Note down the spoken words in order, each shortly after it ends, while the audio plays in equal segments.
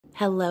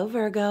Hello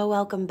Virgo,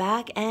 welcome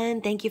back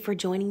and thank you for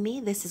joining me.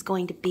 This is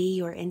going to be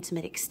your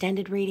intimate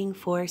extended reading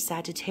for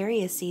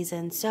Sagittarius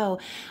season. So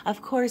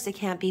of course it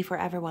can't be for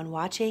everyone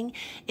watching.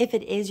 If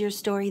it is your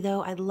story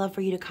though, I'd love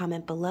for you to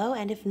comment below,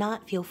 and if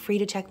not, feel free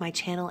to check my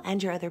channel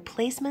and your other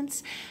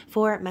placements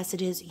for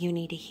messages you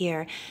need to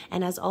hear.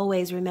 And as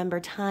always,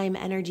 remember time,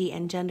 energy,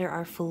 and gender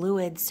are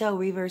fluid, so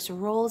reverse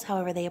roles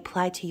however they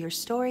apply to your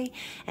story.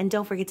 And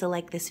don't forget to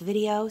like this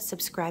video,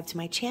 subscribe to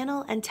my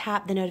channel, and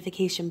tap the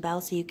notification bell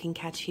so you can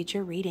catch future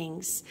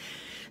readings.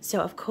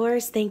 So of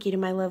course, thank you to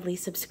my lovely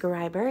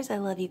subscribers. I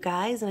love you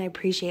guys and I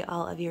appreciate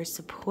all of your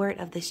support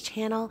of this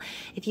channel.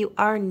 If you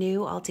are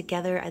new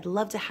altogether, I'd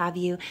love to have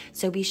you.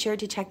 So be sure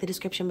to check the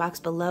description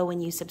box below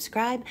when you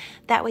subscribe.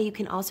 That way you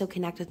can also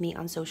connect with me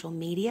on social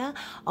media.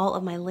 All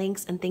of my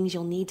links and things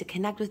you'll need to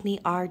connect with me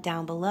are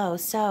down below.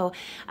 So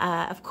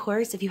of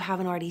course, if you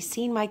haven't already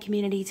seen my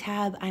community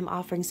tab, I'm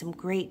offering some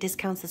great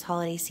discounts this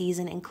holiday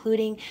season,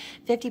 including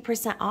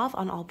 50% off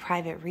on all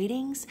private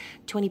readings,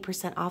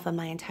 20% off on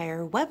my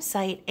entire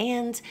website,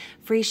 and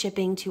free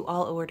shipping to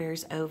all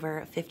orders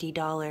over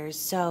 $50.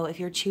 So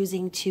if you're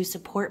choosing to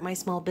support my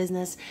small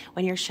business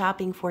when you're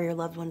shopping for your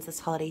loved ones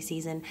this holiday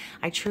season,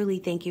 I truly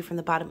thank you from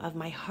the bottom of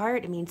my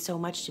heart. It means so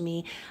much to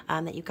me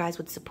that you guys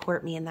would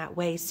support me in that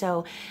way.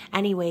 So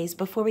anyways,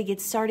 before we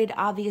get started,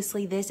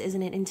 obviously this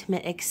isn't an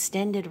intimate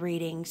extended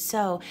reading,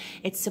 so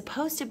it's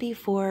supposed to be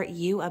for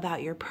you,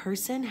 about your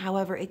person.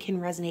 However, it can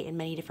resonate in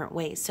many different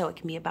ways. So it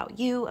can be about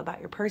you,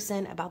 about your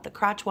person, about the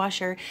crotch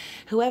washer,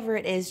 whoever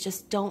it is.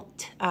 Just don't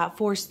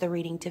force the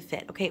reading to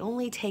fit, okay?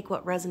 Only take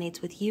what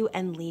resonates with you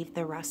and leave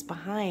the rest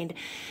behind.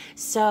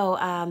 So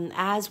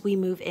as we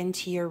move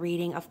into your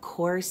reading, of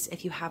course,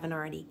 if you haven't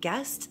already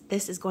guessed,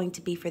 this is going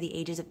to be for the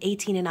ages of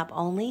 18 and up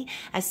only,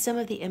 as some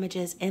of the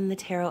images in the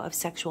tarot of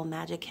sexual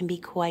magic can be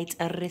quite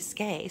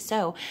risque.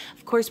 So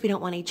of course, we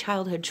don't want a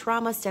childhood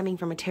trauma stemming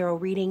from a tarot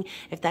reading.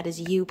 If that is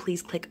you,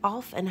 please click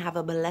off and have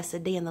a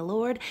blessed day in the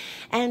Lord,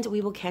 and we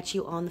will catch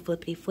you on the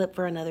flippity flip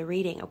for another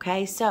reading,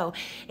 okay? So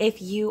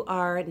if you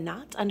are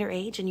not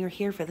underage and you're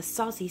here for the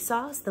saucy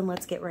sauce, then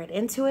let's get right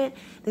into it.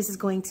 This is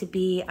going to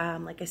be,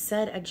 like I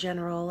said, a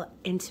general,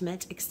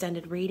 intimate,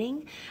 extended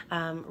reading,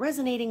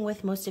 resonating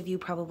with most of you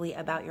probably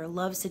about your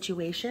love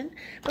situation.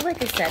 But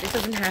like I said, it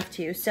doesn't have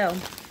to. So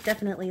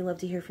definitely love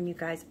to hear from you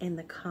guys in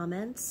the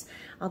comments.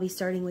 I'll be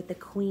starting with the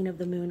Queen of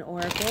the Moon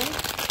Oracle,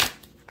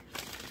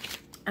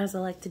 as I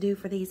like to do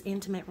for these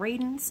intimate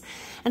readings.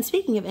 And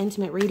speaking of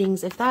intimate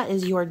readings, if that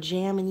is your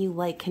jam and you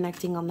like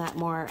connecting on that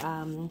more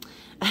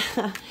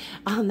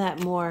on that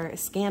more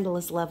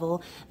scandalous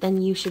level,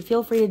 then you should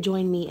feel free to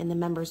join me in the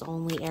members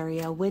only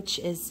area, which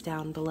is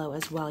down below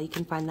as well. You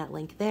can find that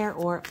link there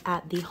or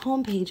at the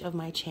homepage of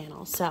my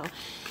channel. So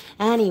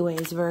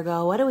anyways,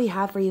 Virgo, what do we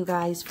have for you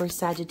guys for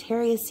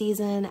Sagittarius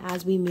season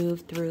as we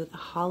move through the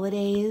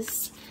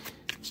holidays?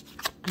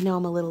 I know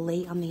I'm a little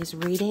late on these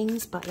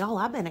readings, but y'all,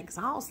 I've been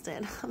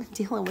exhausted. I've been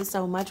dealing with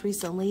so much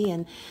recently,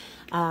 and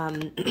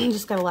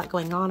just got a lot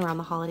going on around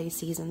the holiday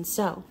season.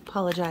 So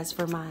apologize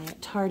for my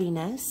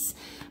tardiness,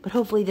 but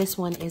hopefully this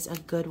one is a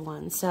good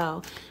one.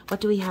 So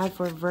what do we have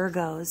for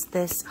Virgos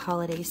this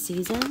holiday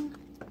season?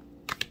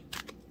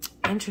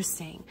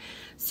 Interesting.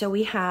 So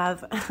we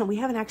have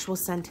an actual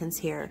sentence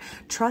here.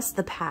 Trust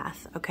the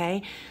path,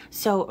 okay?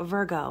 So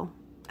Virgo,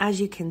 as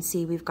you can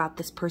see, we've got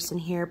this person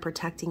here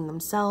protecting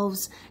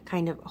themselves,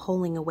 kind of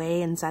holding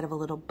away inside of a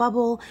little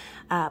bubble.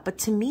 But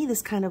to me,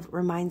 this kind of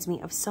reminds me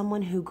of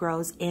someone who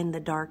grows in the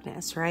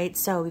darkness, right?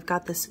 So we've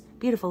got this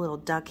beautiful little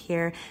duck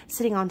here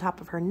sitting on top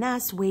of her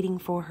nest, waiting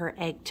for her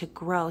egg to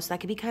grow. So that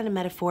could be kind of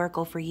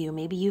metaphorical for you.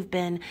 Maybe you've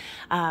been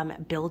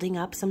building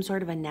up some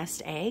sort of a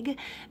nest egg.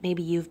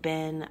 Maybe you've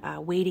been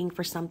waiting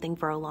for something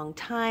for a long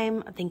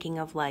time, thinking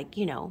of, like,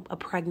 you know, a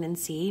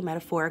pregnancy,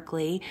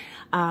 metaphorically.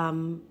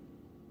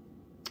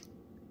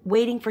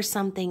 Waiting for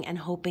something and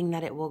hoping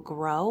that it will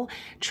grow,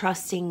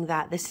 trusting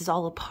that this is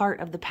all a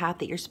part of the path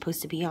that you're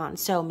supposed to be on.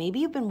 So maybe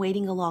you've been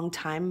waiting a long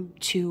time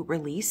to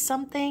release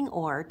something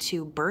or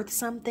to birth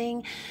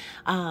something,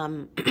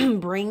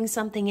 bring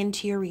something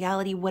into your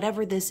reality,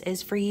 whatever this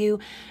is for you.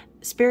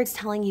 Spirit's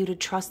telling you to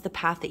trust the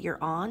path that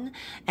you're on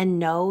and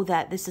know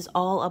that this is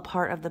all a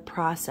part of the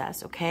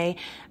process, okay?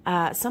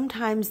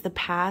 Sometimes the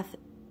path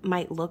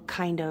might look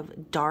kind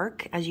of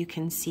dark. As you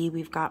can see,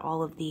 we've got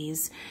all of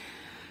these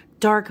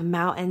dark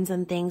mountains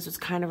and things, which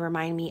kind of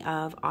remind me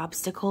of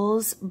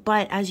obstacles.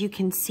 But as you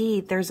can see,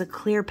 there's a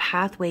clear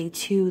pathway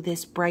to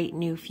this bright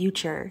new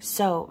future.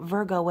 So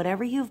Virgo,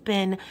 whatever you've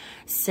been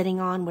sitting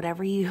on,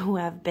 whatever you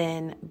have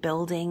been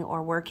building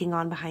or working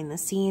on behind the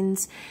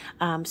scenes,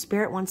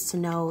 Spirit wants to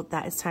know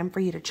that it's time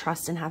for you to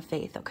trust and have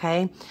faith,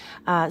 okay?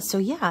 So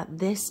yeah,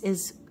 this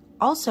is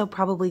also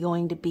probably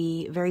going to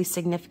be very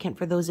significant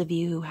for those of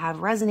you who have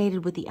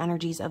resonated with the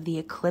energies of the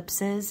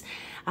eclipses.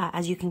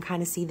 As you can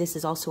kind of see, this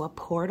is also a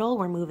portal.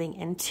 We're moving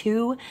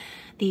into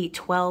the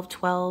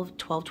 12/12,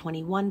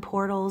 12/21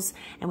 portals,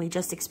 and we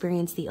just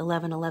experienced the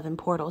 11/11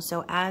 portal.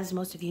 So as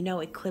most of you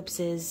know,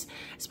 eclipses,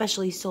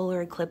 especially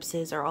solar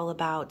eclipses, are all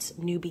about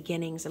new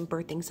beginnings and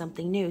birthing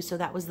something new. So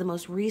that was the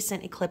most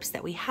recent eclipse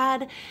that we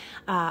had.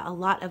 A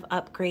lot of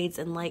upgrades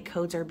and light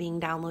codes are being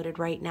downloaded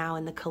right now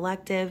in the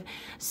collective.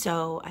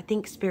 So I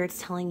think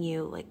Spirit's telling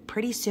you, like,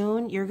 pretty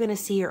soon you're going to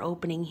see your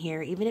opening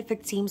here. Even if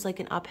it seems like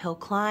an uphill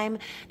climb,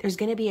 there's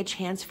going to be a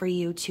chance for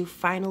you to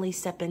finally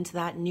step into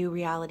that new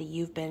reality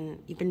you've been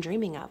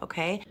dreaming of,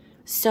 okay?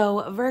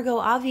 So Virgo,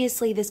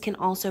 obviously this can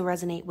also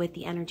resonate with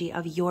the energy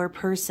of your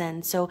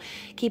person. So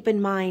keep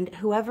in mind,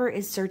 whoever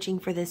is searching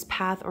for this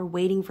path or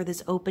waiting for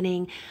this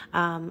opening,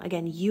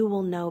 again, you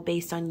will know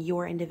based on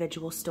your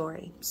individual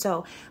story.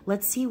 So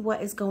let's see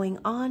what is going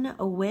on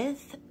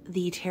with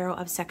the Tarot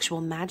of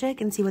Sexual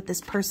Magic and see what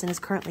this person is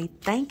currently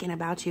thinking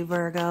about you,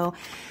 Virgo.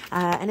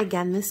 And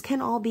again, this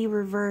can all be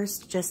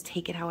reversed. Just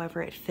take it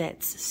however it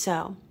fits.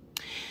 So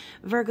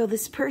Virgo,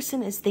 this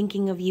person is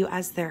thinking of you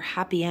as their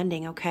happy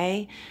ending,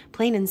 okay?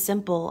 Plain and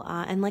simple.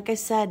 And like I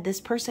said,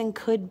 this person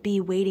could be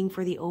waiting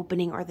for the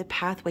opening or the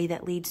pathway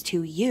that leads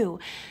to you.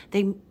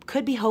 They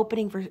could be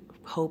hoping for an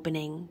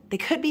opening. They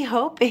could be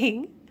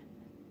hoping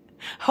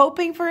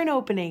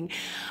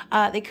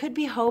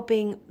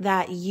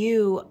that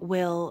you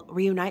will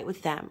reunite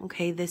with them,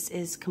 okay? This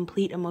is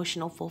complete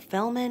emotional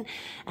fulfillment.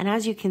 And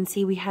as you can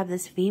see, we have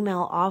this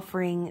female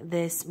offering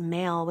this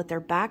male with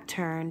their back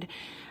turned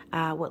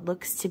what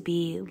looks to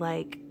be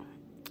like,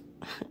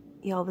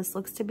 y'all, this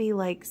looks to be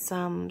like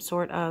some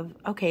sort of,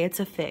 okay, it's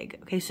a fig.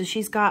 Okay, so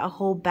she's got a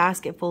whole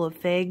basket full of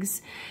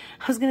figs.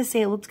 I was going to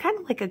say it looks kind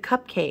of like a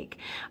cupcake,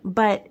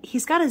 but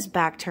he's got his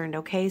back turned,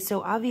 okay?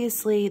 So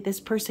obviously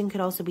this person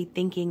could also be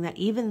thinking that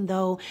even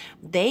though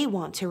they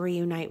want to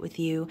reunite with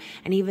you,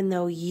 and even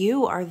though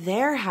you are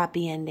their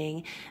happy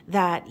ending,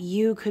 that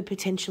you could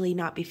potentially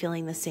not be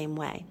feeling the same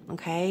way,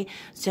 okay?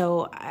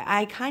 So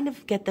I kind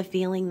of get the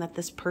feeling that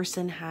this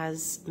person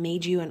has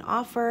made you an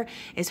offer,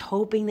 is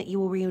hoping that you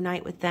will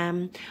reunite with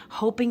them,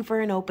 hoping for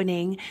an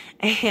opening,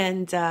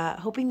 and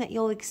hoping that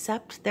you'll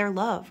accept their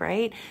love,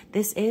 right?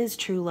 This is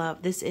true love.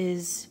 This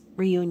is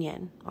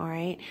reunion, all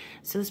right?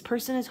 So this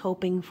person is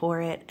hoping for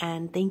it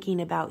and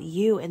thinking about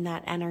you in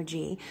that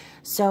energy.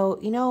 So,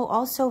 you know,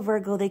 also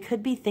Virgo, they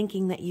could be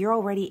thinking that you're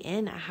already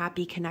in a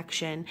happy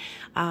connection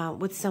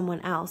with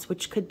someone else,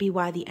 which could be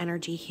why the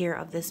energy here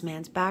of this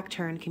man's back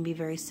turn can be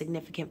very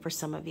significant for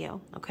some of you,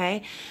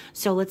 okay?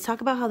 So let's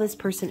talk about how this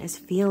person is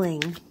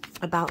feeling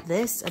about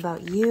this,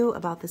 about you,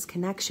 about this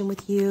connection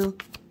with you.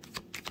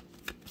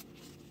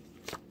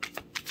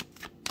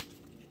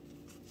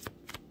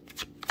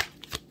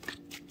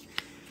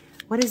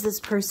 What is this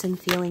person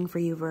feeling for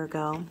you,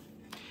 Virgo?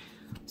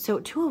 So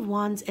Two of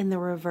Wands in the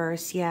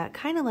reverse. Yeah,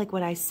 kind of like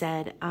what I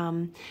said.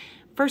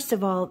 First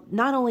of all,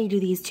 not only do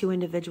these two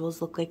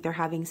individuals look like they're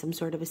having some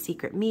sort of a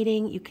secret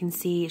meeting, you can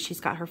see she's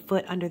got her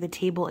foot under the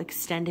table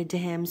extended to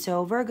him.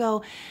 So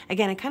Virgo,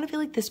 again, I kind of feel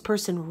like this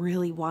person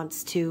really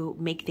wants to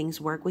make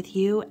things work with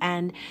you.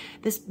 And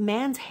this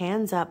man's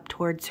hands up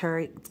towards her,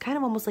 it's kind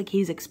of almost like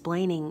he's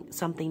explaining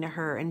something to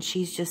her and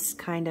she's just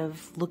kind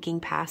of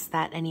looking past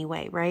that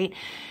anyway, right?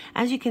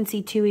 As you can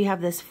see too, we have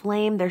this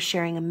flame, they're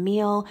sharing a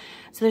meal.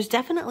 So there's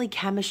definitely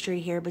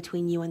chemistry here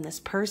between you and this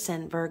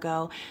person,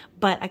 Virgo.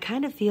 But I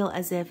kind of feel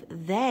as if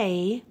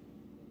they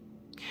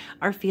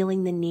are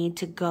feeling the need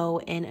to go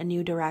in a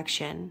new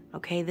direction,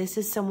 okay? This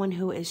is someone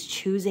who is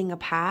choosing a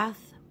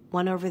path,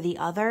 one over the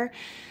other.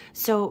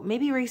 So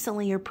maybe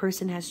recently your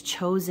person has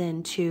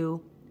chosen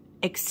to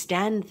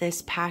extend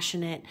this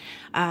passionate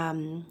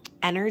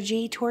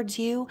energy towards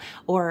you,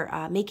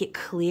 or make it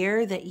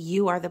clear that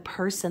you are the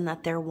person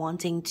that they're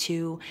wanting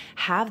to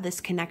have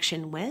this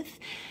connection with.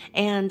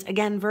 And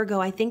again,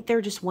 Virgo, I think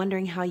they're just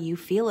wondering how you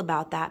feel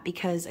about that,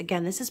 because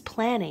again, this is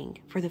planning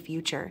for the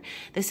future.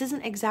 This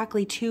isn't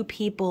exactly two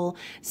people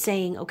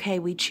saying, okay,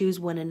 we choose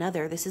one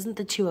another. This isn't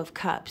the Two of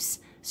Cups.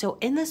 So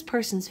in this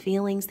person's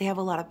feelings, they have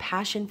a lot of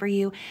passion for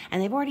you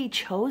and they've already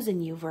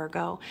chosen you,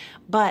 Virgo.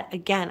 But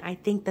again, I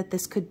think that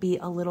this could be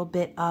a little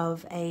bit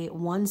of a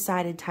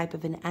one-sided type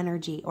of an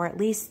energy, or at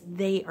least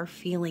they are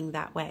feeling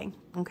that way.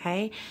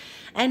 Okay.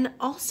 And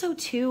also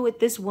too, with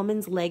this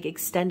woman's leg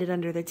extended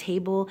under the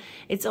table,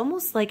 it's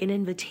almost like an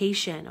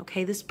invitation.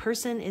 Okay. This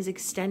person is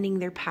extending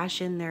their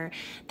passion,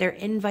 their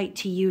invite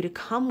to you to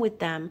come with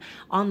them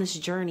on this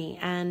journey.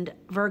 And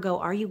Virgo,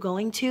 are you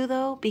going to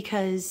though?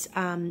 Because,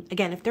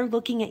 again, if they're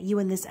looking at you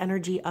in this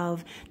energy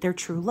of their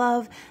true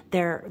love,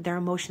 their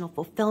emotional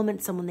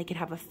fulfillment, someone they could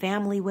have a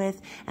family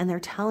with, and they're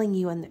telling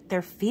you and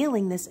they're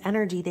feeling this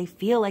energy, they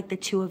feel like the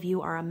two of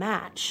you are a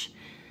match.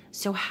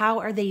 So how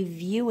are they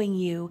viewing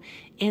you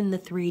in the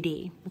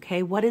 3D?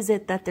 Okay, what is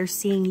it that they're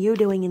seeing you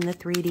doing in the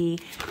 3D?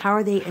 How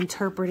are they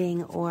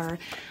interpreting or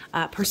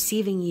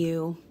perceiving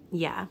you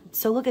Yeah.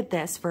 So look at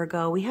this,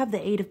 Virgo. We have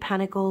the Eight of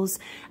Pentacles.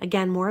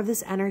 Again, more of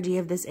this energy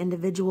of this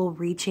individual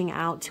reaching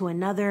out to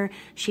another.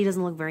 She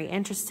doesn't look very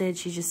interested.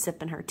 She's just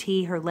sipping her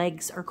tea. Her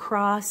legs are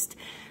crossed.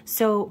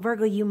 So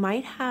Virgo, you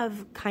might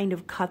have kind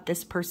of cut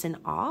this person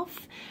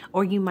off,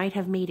 or you might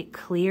have made it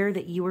clear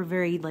that you were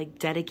very like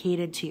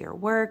dedicated to your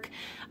work,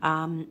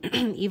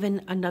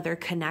 even another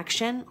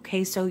connection.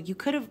 Okay. So you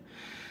could have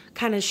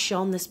kind of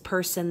shown this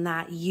person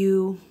that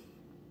you,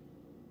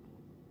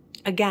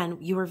 again,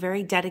 you were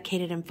very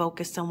dedicated and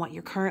focused on what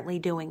you're currently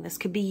doing. This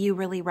could be you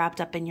really wrapped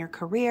up in your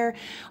career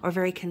or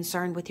very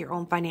concerned with your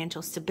own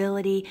financial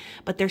stability,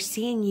 but they're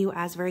seeing you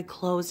as very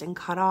closed and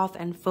cut off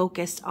and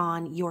focused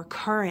on your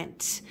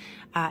current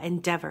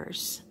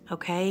endeavors,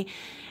 okay?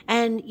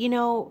 And, you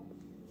know,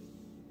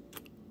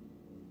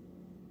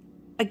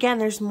 again,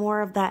 there's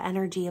more of that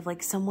energy of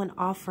like someone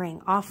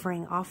offering,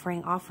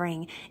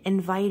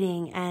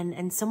 inviting,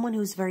 and someone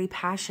who's very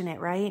passionate,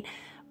 right?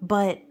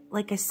 But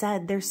like I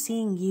said, they're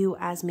seeing you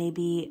as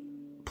maybe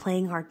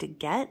playing hard to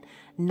get,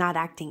 not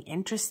acting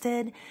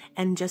interested,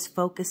 and just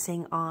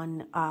focusing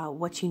on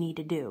what you need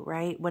to do,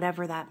 right?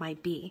 Whatever that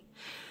might be.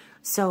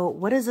 So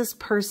what is this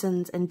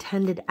person's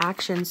intended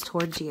actions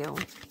towards you?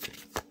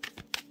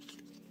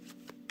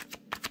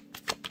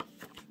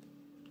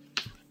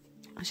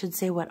 I should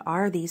say, what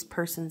are these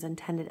person's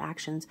intended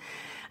actions?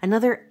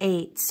 Another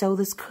 8. So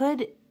this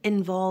could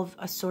involve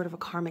a sort of a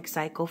karmic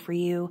cycle for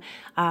you,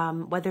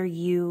 whether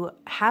you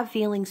have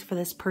feelings for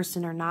this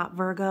person or not,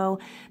 Virgo.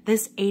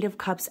 This 8 of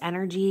Cups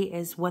energy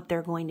is what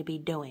they're going to be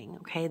doing,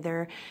 okay?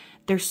 They're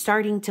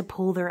starting to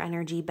pull their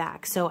energy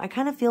back. So I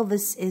kind of feel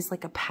this is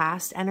like a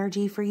past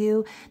energy for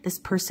you. This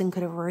person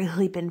could have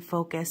really been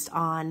focused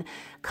on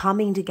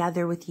coming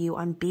together with you,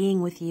 on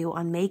being with you,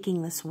 on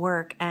making this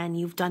work, and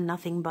you've done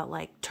nothing but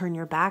like turn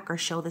your back or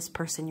show this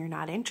person you're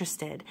not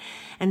interested.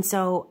 And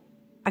so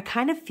I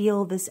kind of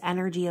feel this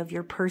energy of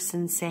your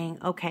person saying,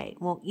 okay,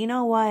 well, you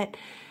know what?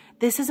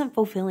 This isn't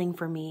fulfilling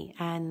for me,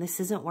 and this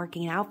isn't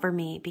working out for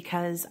me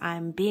because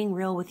I'm being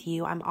real with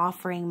you. I'm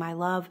offering my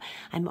love.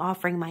 I'm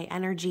offering my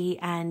energy,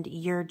 and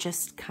you're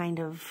just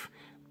kind of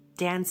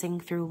dancing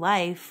through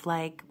life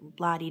like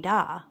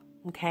la-di-da.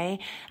 Okay.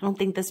 I don't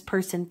think this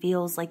person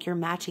feels like you're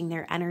matching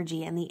their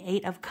energy, and the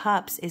 8 of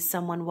Cups is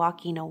someone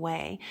walking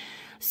away.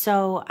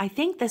 So I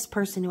think this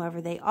person, whoever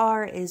they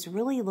are, is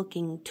really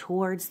looking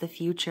towards the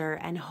future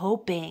and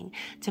hoping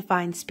to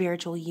find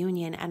spiritual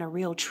union and a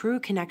real true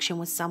connection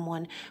with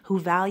someone who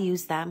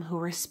values them, who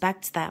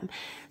respects them.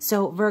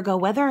 So Virgo,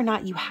 whether or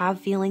not you have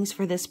feelings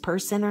for this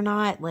person or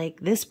not,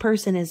 like this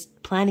person is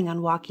planning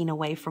on walking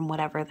away from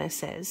whatever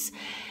this is.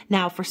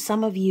 Now, for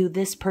some of you,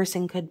 this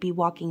person could be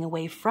walking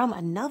away from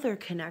another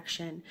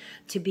connection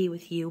to be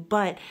with you.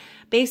 But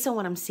based on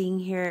what I'm seeing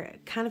here,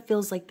 it kind of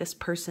feels like this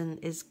person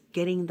is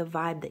getting the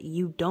vibe that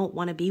you don't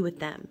want to be with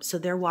them. So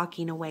they're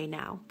walking away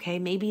now. Okay.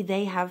 Maybe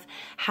they have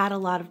had a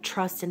lot of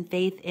trust and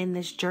faith in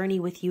this journey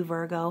with you,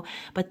 Virgo,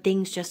 but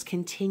things just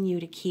continue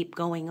to keep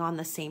going on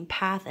the same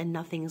path and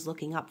nothing is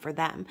looking up for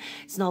them.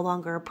 It's no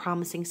longer a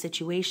promising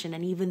situation.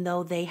 And even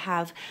though they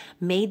have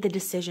made the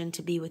decision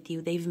to be with you,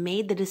 they've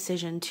made the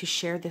decision to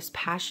share this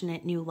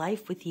passionate new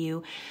life with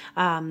you.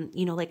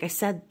 You know, like I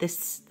said,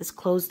 this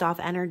closed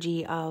off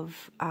energy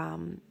of,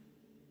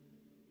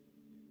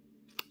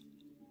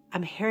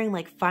 I'm hearing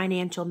like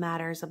financial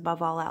matters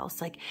above all else.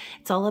 Like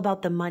it's all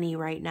about the money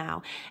right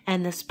now.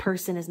 And this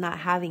person is not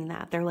having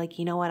that. They're like,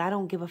 you know what? I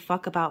don't give a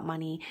fuck about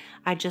money.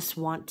 I just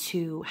want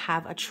to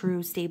have a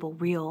true, stable,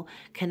 real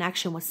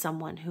connection with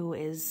someone who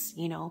is,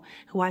 you know,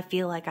 who I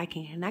feel like I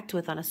can connect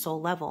with on a soul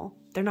level.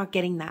 They're not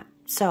getting that.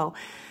 So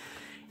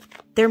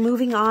they're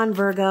moving on,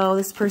 Virgo.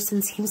 This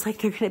person seems like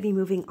they're going to be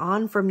moving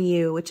on from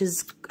you, which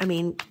is, I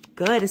mean,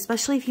 good,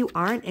 especially if you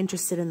aren't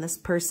interested in this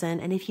person.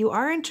 And if you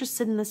are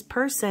interested in this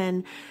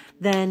person,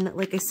 then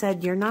like I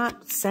said, you're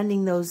not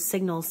sending those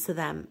signals to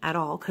them at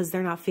all because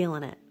they're not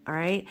feeling it. All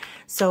right.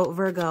 So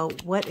Virgo,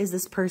 what is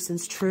this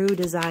person's true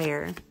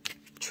desire?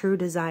 True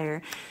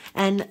desire.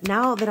 And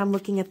now that I'm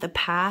looking at the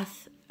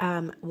path,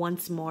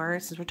 once more,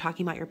 since we're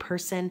talking about your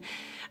person,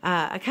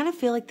 I kind of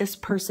feel like this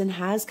person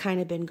has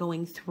kind of been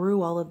going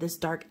through all of this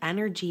dark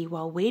energy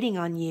while waiting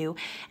on you.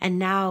 And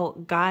now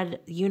God,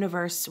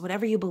 universe,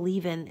 whatever you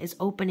believe in, is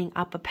opening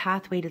up a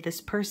pathway to this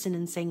person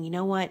and saying, you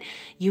know what,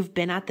 you've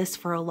been at this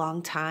for a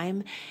long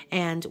time.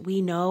 And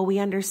we know, we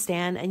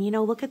understand. And, you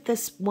know, look at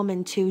this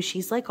woman too.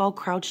 She's like all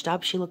crouched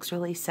up. She looks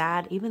really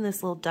sad. Even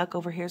this little duck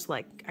over here is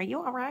like, are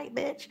you all right,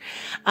 bitch?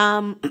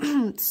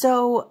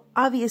 So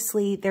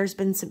obviously there's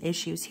been some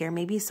issues here,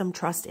 maybe some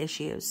trust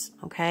issues.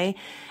 Okay.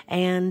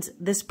 And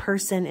this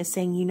person is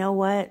saying, you know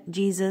what,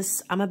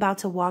 Jesus, I'm about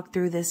to walk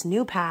through this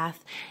new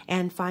path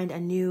and find a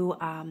new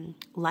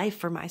life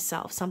for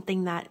myself,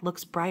 something that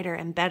looks brighter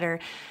and better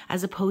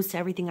as opposed to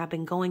everything I've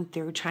been going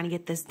through, trying to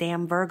get this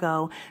damn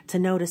Virgo to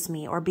notice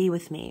me or be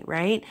with me.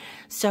 Right.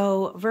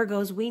 So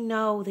Virgos, we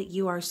know that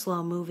you are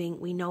slow moving.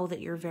 We know that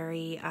you're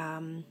very,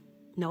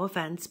 no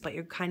offense, but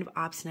you're kind of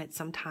obstinate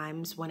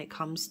sometimes when it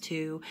comes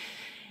to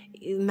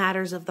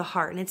matters of the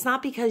heart. And it's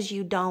not because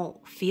you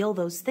don't feel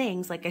those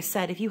things. Like I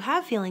said, if you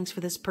have feelings for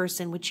this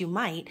person, which you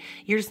might,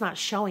 you're just not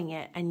showing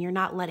it and you're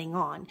not letting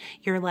on.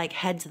 You're like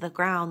head to the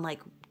ground,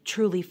 like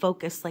truly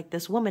focused, like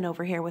this woman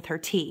over here with her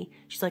tea.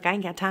 She's like, I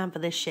ain't got time for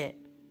this shit.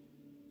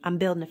 I'm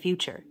building a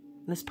future.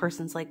 And this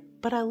person's like,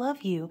 but I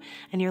love you.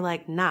 And you're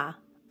like, nah.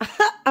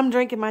 I'm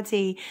drinking my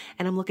tea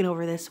and I'm looking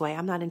over this way.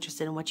 I'm not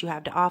interested in what you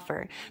have to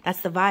offer.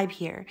 That's the vibe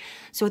here.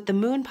 So with the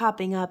moon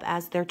popping up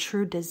as their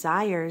true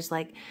desires,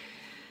 like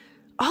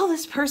all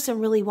this person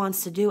really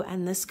wants to do,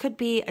 and this could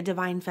be a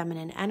divine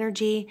feminine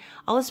energy,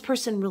 all this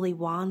person really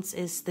wants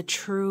is the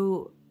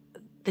truth.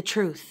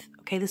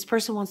 Okay, this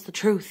person wants the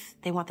truth.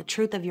 They want the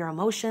truth of your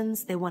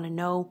emotions. They want to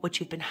know what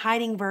you've been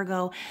hiding,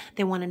 Virgo.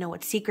 They want to know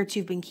what secrets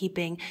you've been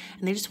keeping.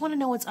 And they just want to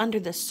know what's under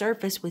the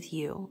surface with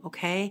you,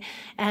 okay?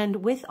 And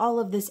with all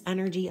of this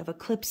energy of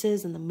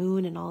eclipses and the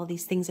moon and all of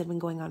these things that have been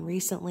going on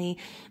recently,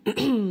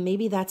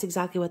 maybe that's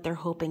exactly what they're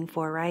hoping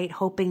for, right?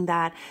 Hoping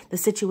that the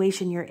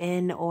situation you're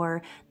in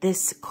or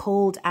this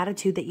cold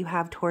attitude that you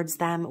have towards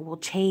them will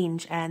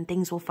change and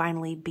things will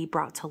finally be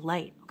brought to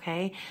light,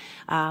 okay?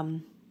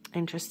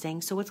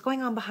 Interesting. So what's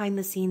going on behind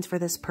the scenes for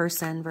this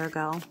person,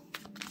 Virgo?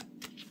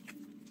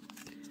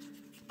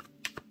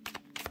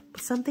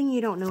 Something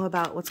you don't know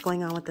about what's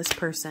going on with this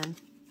person.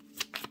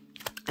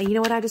 And you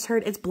know what I just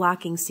heard? It's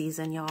blocking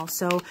season, y'all.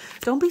 So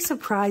don't be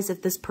surprised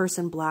if this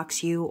person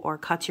blocks you or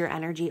cuts your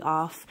energy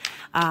off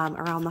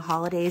around the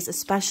holidays,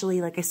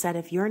 especially, like I said,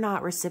 if you're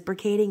not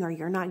reciprocating or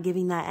you're not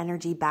giving that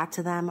energy back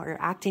to them or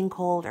you're acting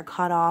cold or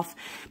cut off.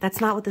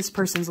 That's not what this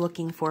person's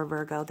looking for,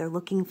 Virgo. They're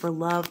looking for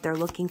love. They're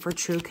looking for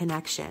true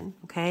connection,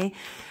 okay?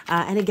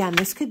 And again,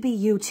 this could be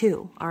you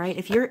too, all right?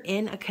 If you're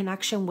in a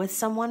connection with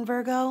someone,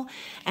 Virgo,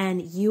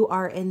 and you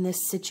are in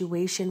this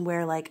situation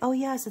where like, oh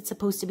yes, it's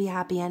supposed to be a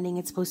happy ending.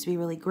 It's supposed to be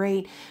really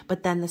great.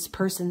 But then this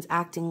person's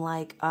acting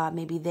like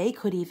maybe they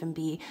could even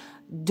be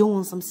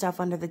doing some stuff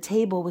under the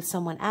table with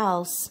someone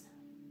else,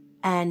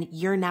 and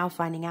you're now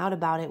finding out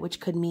about it, which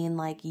could mean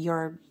like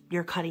you're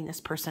cutting this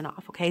person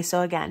off. Okay.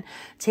 So again,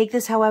 take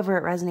this however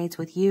it resonates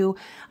with you.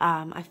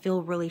 I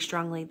feel really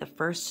strongly the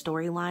first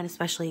storyline,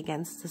 especially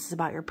against this is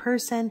about your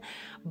person,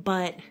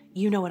 but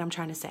you know what I'm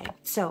trying to say.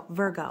 So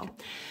Virgo,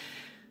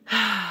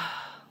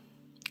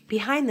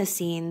 behind the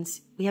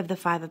scenes, we have the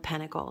Five of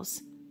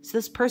Pentacles. So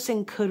this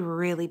person could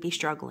really be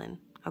struggling.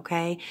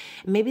 Okay.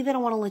 Maybe they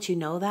don't want to let you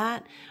know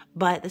that,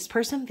 but this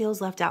person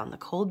feels left out in the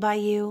cold by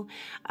you.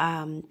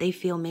 They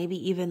feel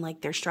maybe even like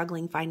they're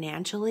struggling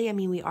financially. I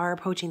mean, we are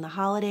approaching the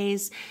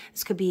holidays.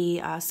 This could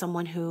be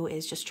someone who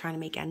is just trying to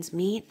make ends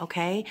meet.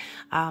 Okay.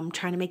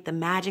 Trying to make the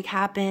magic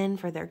happen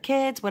for their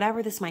kids,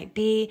 whatever this might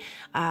be.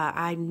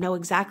 I know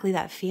exactly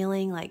that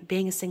feeling, like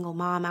being a single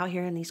mom out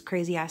here in these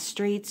crazy ass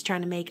streets,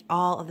 trying to make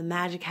all of the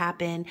magic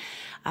happen,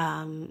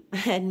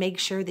 and make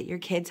sure that your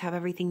kids have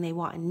everything they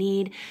want and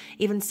need,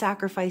 even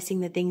sacrificing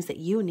the things that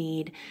you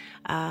need,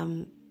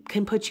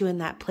 can put you in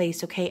that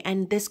place, okay?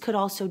 And this could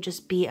also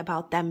just be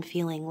about them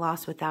feeling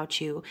lost without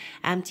you,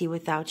 empty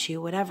without you,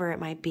 whatever it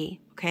might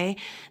be, okay?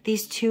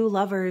 These two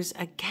lovers,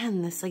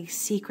 again, this like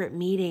secret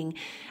meeting,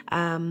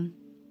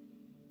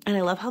 and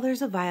I love how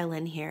there's a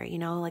violin here, you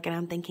know, like, and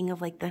I'm thinking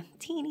of like the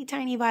teeny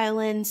tiny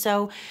violin.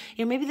 So,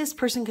 you know, maybe this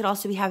person could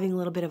also be having a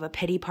little bit of a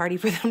pity party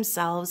for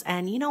themselves.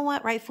 And you know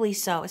what? Rightfully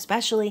so,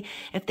 especially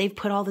if they've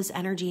put all this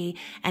energy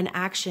and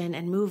action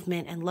and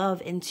movement and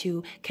love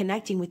into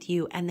connecting with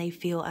you and they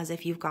feel as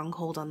if you've gone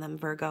cold on them,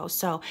 Virgo.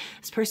 So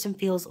this person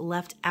feels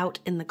left out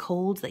in the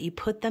cold that you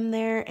put them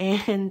there,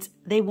 and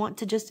they want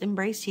to just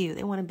embrace you.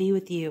 They want to be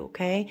with you,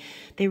 okay?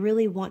 They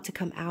really want to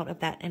come out of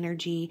that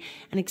energy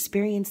and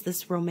experience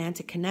this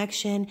romantic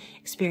connection,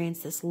 experience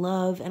this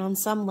love. And on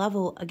some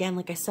level, again,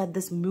 like I said,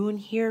 this moon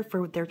here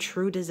for their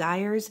true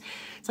desires,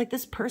 it's like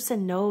this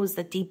person knows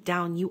that deep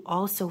down you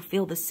also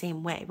feel the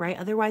same way, right?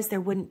 Otherwise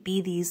there wouldn't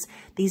be these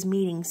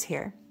meetings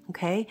here,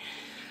 okay?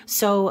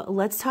 So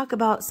let's talk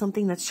about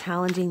something that's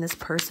challenging this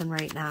person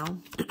right now.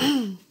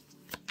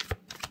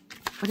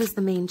 What is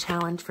the main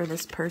challenge for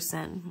this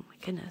person? Oh my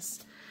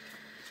goodness.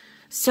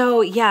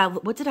 So yeah,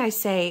 what did I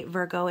say,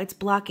 Virgo? It's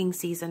blocking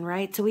season,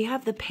 right? So we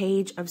have the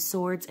Page of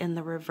Swords in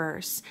the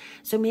reverse.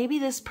 So maybe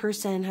this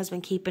person has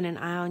been keeping an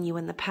eye on you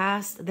in the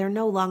past. They're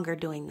no longer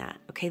doing that,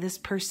 okay? This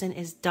person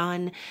is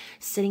done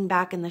sitting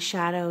back in the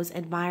shadows,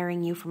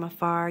 admiring you from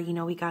afar. You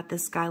know, we got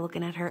this guy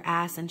looking at her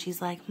ass and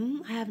she's like,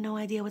 I have no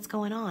idea what's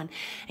going on.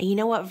 And you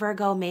know what,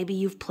 Virgo? Maybe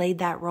you've played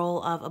that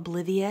role of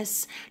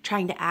oblivious,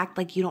 trying to act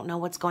like you don't know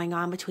what's going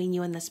on between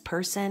you and this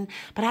person.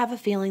 But I have a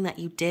feeling that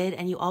you did,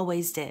 and you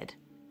always did.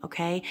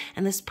 Okay.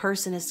 And this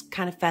person is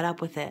kind of fed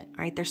up with it,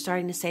 right? They're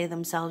starting to say to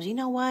themselves, you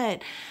know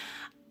what?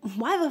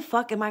 Why the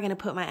fuck am I going to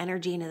put my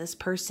energy into this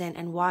person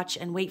and watch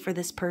and wait for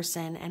this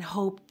person and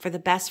hope for the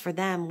best for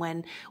them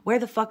when where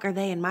the fuck are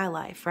they in my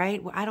life,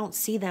 right? I don't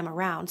see them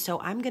around. So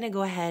I'm going to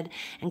go ahead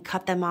and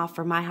cut them off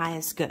for my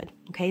highest good.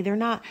 Okay. They're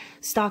not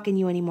stalking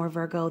you anymore,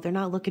 Virgo. They're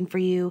not looking for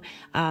you.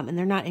 And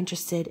they're not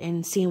interested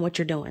in seeing what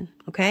you're doing.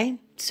 Okay.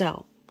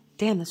 So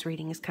damn, this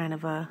reading is kind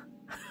of a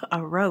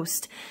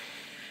roast.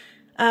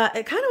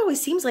 It kind of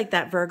always seems like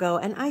that, Virgo,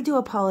 and I do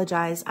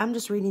apologize. I'm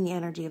just reading the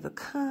energy of the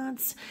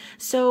cards.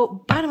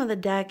 So bottom of the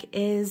deck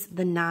is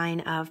the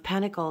Nine of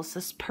Pentacles.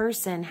 This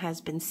person has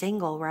been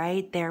single,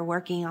 right? They're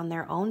working on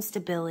their own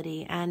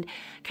stability, and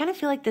kind of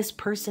feel like this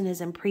person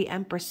is in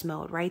pre-Empress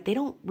mode, right? They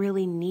don't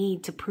really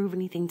need to prove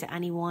anything to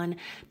anyone.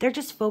 They're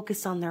just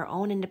focused on their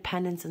own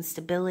independence and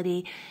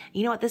stability.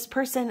 You know what? This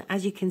person,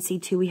 as you can see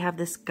too, we have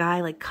this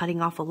guy like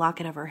cutting off a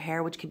locket of her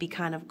hair, which could be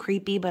kind of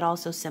creepy, but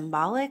also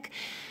symbolic.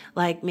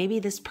 Like maybe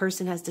this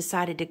person has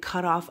decided to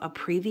cut off a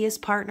previous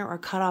partner or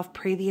cut off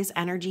previous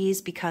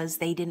energies because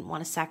they didn't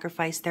want to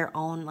sacrifice their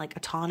own like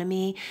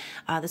autonomy.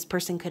 This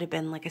person could have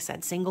been, like I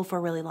said, single for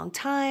a really long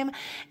time,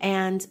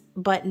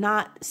 but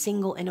not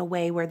single in a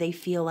way where they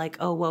feel like,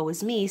 oh, woe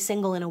is me.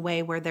 Single in a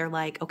way where they're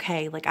like,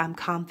 okay, like I'm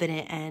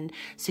confident and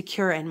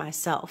secure in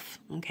myself.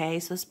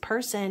 Okay, so this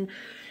person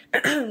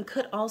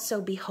could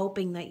also be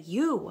hoping that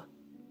you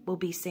will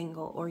be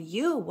single or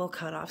you will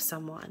cut off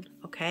someone.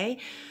 Okay.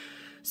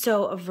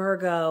 So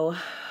Virgo,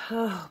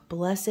 oh,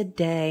 blessed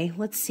day.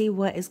 Let's see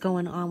what is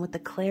going on with the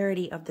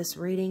clarity of this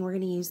reading. We're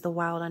going to use the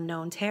Wild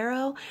Unknown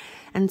Tarot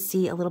and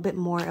see a little bit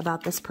more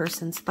about this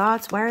person's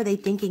thoughts. Why are they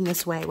thinking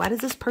this way? Why does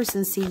this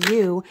person see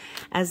you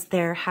as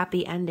their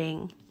happy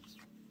ending?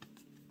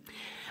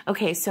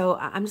 Okay, so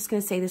I'm just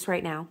going to say this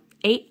right now.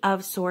 Eight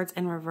of Swords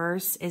in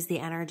reverse is the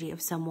energy of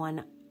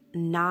someone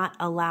not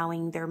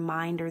allowing their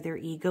mind or their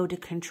ego to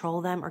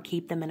control them or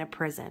keep them in a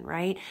prison,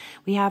 right?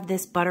 We have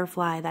this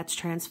butterfly that's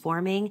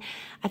transforming.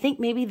 I think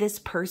maybe this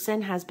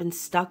person has been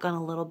stuck on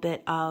a little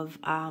bit of,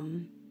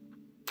 on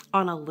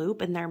a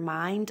loop in their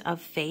mind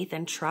of faith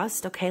and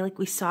trust, okay? Like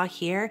we saw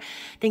here,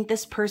 I think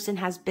this person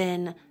has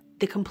been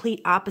the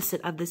complete opposite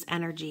of this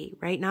energy,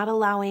 right? Not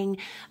allowing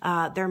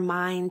their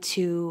mind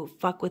to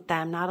fuck with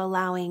them, not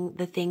allowing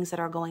the things that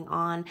are going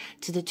on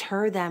to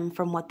deter them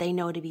from what they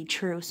know to be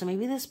true. So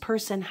maybe this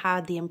person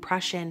had the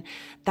impression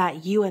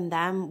that you and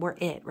them were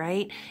it,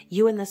 right?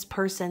 You and this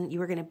person, you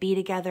were going to be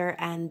together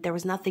and there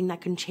was nothing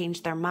that can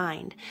change their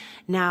mind.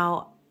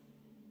 Now,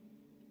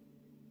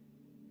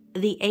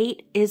 the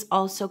 8 is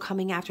also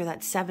coming after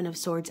that 7 of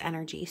Swords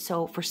energy.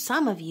 So for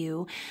some of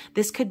you,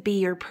 this could be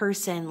your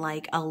person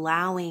like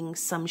allowing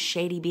some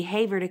shady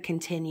behavior to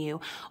continue,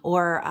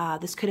 or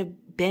this could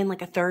have been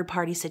like a third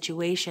party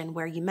situation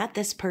where you met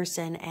this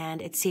person and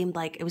it seemed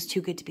like it was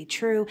too good to be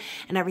true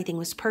and everything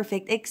was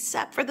perfect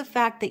except for the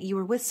fact that you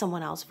were with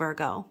someone else,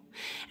 Virgo.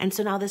 And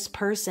so now this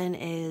person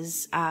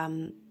is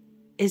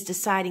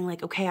deciding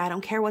like, okay, I don't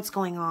care what's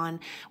going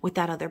on with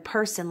that other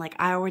person. Like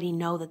I already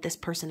know that this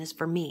person is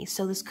for me.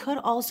 So this could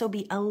also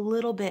be a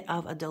little bit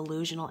of a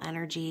delusional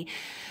energy,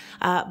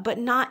 but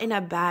not in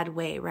a bad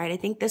way, right? I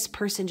think this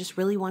person just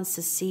really wants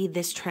to see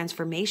this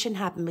transformation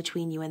happen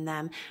between you and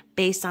them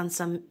based on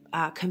some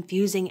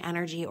confusing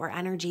energy or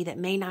energy that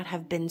may not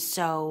have been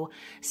so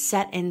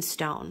set in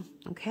stone.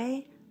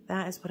 Okay.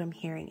 That is what I'm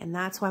hearing. And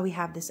that's why we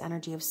have this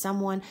energy of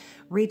someone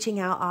reaching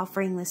out,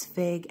 offering this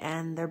fig,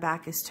 and their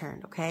back is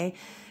turned, okay?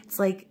 It's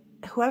like,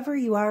 whoever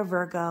you are,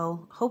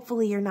 Virgo,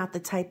 hopefully you're not the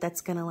type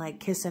that's going to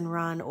like kiss and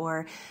run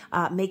or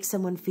make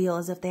someone feel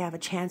as if they have a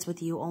chance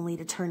with you only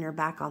to turn your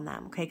back on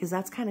them, okay? Because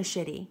that's kind of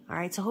shitty, all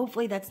right? So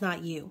hopefully that's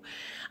not you.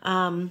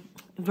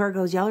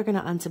 Virgos, y'all are going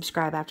to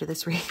unsubscribe after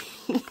this reading.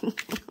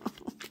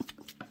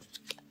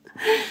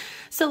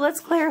 So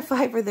let's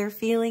clarify for their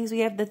feelings.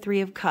 We have the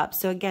 3 of Cups.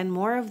 So again,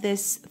 more of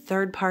this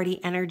third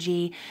party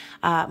energy,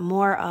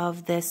 more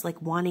of this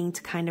like wanting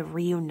to kind of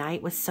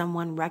reunite with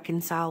someone,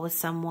 reconcile with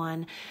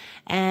someone.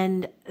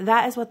 And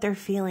that is what they're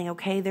feeling,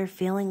 okay? They're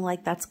feeling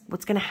like that's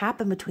what's going to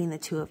happen between the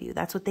two of you.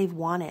 That's what they've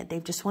wanted.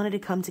 They've just wanted to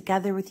come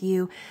together with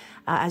you.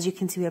 As you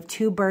can see, we have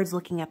 2 birds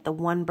looking at the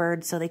 1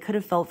 bird. So they could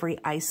have felt very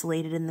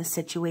isolated in this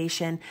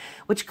situation,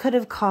 which could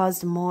have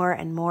caused more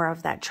and more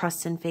of that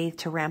trust and faith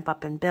to ramp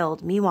up and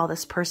build. Meanwhile,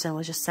 this person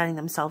was just setting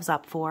themselves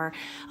up for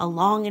a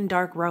long and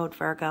dark road,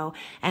 Virgo.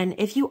 And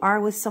if you are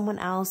with someone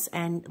else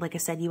and, like I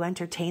said, you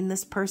entertain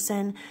this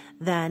person,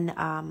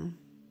 then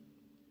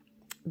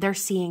they're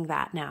seeing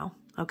that now.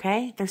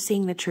 Okay, they're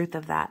seeing the truth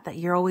of that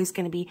you're always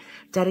going to be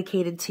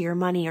dedicated to your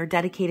money or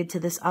dedicated to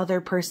this other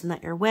person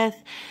that you're with.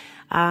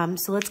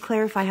 So let's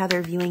clarify how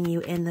they're viewing you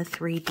in the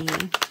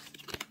 3D.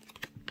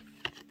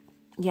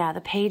 Yeah,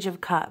 the Page of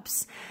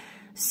Cups.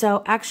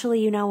 So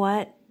actually, you know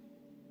what?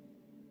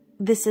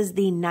 This is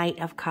the Knight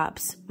of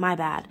Cups. My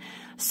bad.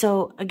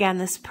 So again,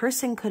 this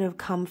person could have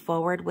come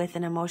forward with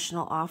an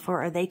emotional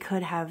offer, or they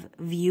could have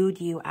viewed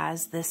you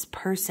as this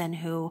person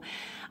who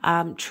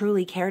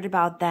truly cared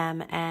about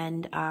them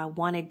and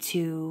wanted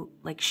to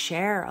like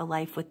share a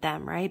life with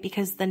them, right?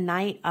 Because the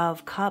Knight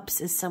of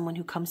Cups is someone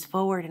who comes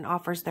forward and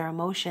offers their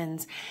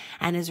emotions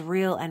and is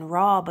real and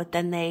raw, but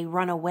then they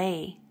run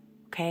away,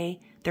 okay?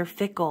 They're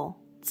fickle.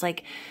 It's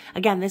like,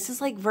 again, this is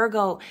like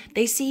Virgo.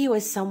 They see you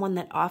as someone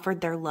that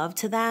offered their love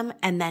to them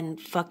and then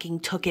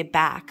fucking took it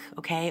back,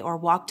 okay? Or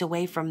walked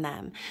away from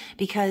them.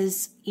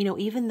 Because, you know,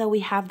 even though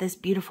we have this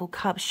beautiful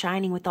cup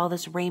shining with all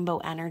this rainbow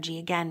energy,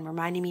 again,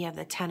 reminding me of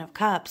the 10 of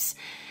Cups,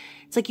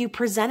 it's like you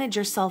presented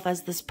yourself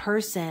as this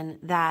person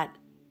that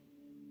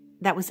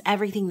that was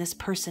everything this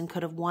person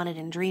could have wanted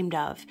and dreamed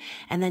of.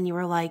 And then you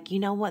were like, you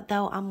know what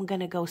though? I'm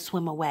going to go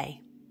swim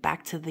away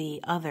back to the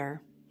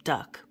other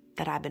duck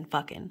that I've been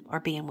fucking or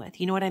being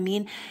with. You know what I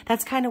mean?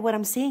 That's kind of what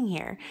I'm seeing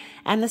here.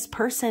 And this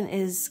person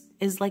is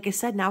like I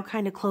said, now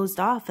kind of closed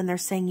off, and they're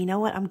saying, you know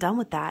what? I'm done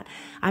with that.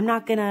 I'm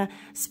not going to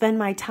spend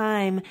my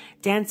time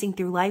dancing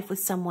through life with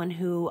someone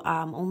who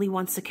only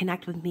wants to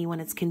connect with me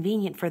when it's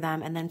convenient for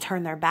them and then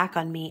turn their back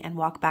on me and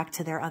walk back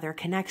to their other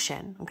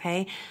connection.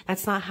 Okay.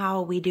 That's not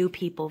how we do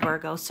people,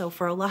 Virgo. So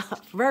for a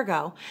lot,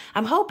 Virgo,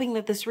 I'm hoping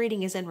that this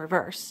reading is in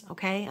reverse.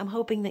 Okay. I'm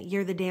hoping that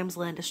you're the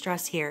damsel in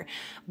distress here,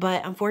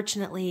 but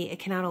unfortunately it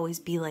cannot always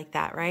be like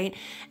that. Right.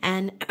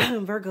 And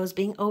Virgos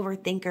being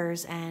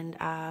overthinkers and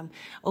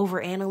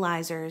overanalyzers,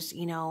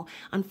 you know,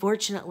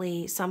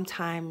 unfortunately,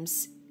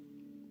 sometimes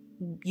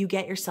you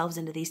get yourselves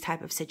into these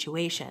type of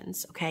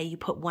situations. Okay. You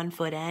put one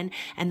foot in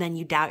and then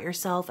you doubt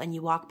yourself and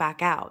you walk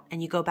back out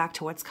and you go back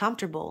to what's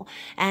comfortable.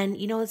 And,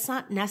 you know, it's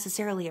not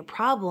necessarily a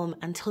problem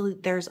until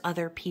there's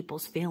other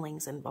people's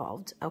feelings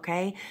involved.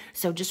 Okay.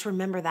 So just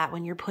remember that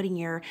when you're putting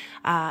your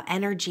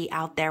energy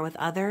out there with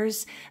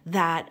others,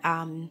 that,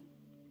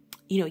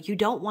 you know, you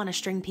don't want to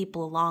string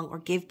people along or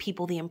give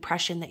people the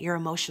impression that you're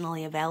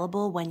emotionally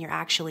available when you're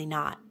actually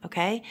not.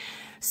 Okay.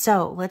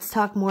 So let's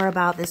talk more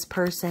about this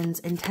person's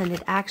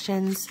intended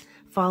actions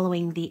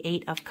following the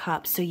 8 of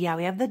Cups. So yeah,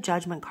 we have the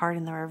Judgment card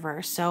in the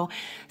reverse. So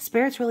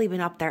Spirit's really been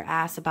up their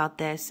ass about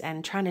this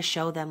and trying to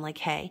show them like,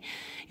 hey,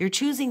 you're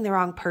choosing the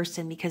wrong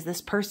person because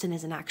this person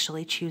isn't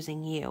actually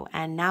choosing you.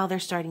 And now they're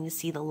starting to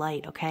see the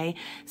light. Okay.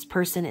 This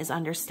person is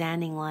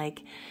understanding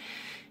like,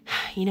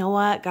 you know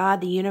what,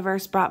 God, the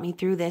universe brought me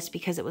through this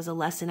because it was a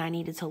lesson I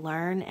needed to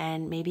learn,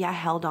 and maybe I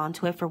held on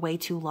to it for way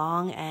too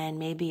long, and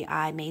maybe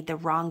I made the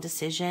wrong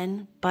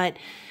decision. But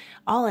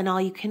all in all,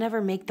 you can never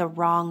make the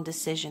wrong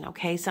decision,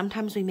 okay?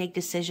 Sometimes we make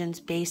decisions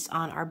based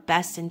on our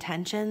best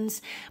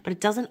intentions, but it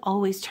doesn't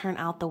always turn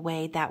out the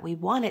way that we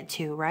want it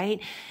to,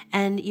 right?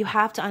 And you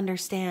have to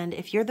understand,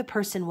 if you're the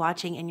person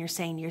watching and you're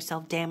saying to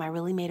yourself, damn, I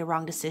really made a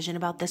wrong decision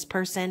about this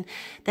person,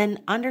 then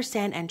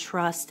understand and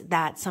trust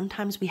that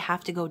sometimes we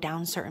have to go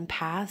down certain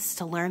paths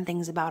to learn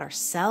things about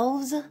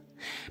ourselves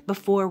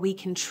before we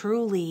can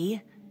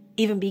truly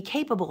even be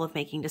capable of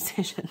making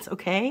decisions,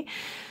 okay?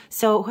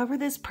 So whoever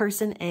this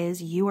person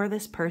is, you are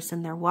this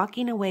person. They're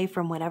walking away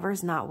from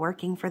whatever's not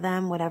working for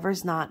them,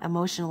 whatever's not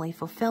emotionally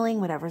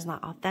fulfilling, whatever's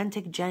not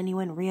authentic,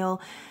 genuine,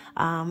 real.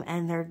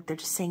 And they're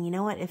just saying, you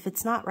know what, if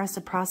it's not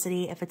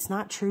reciprocity, if it's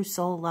not true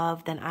soul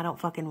love, then I don't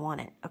fucking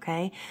want it,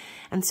 okay?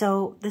 And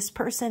so this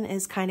person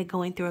is kind of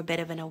going through a bit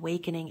of an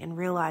awakening and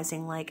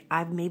realizing like,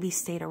 I've maybe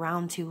stayed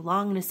around too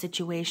long in a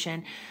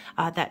situation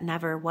that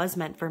never was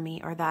meant for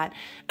me, or that,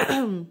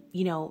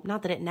 you know,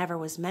 not that it never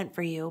was meant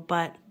for you,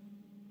 but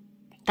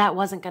that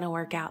wasn't going to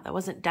work out. That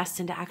wasn't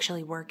destined to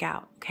actually work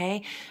out,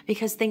 okay?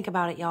 Because think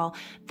about it, y'all.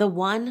 The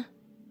one,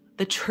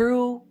 the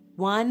true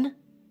one,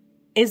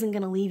 isn't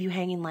going to leave you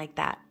hanging like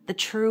that. The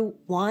true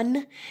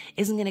one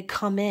isn't going to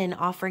come in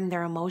offering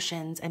their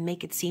emotions and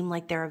make it seem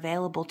like they're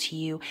available to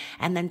you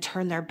and then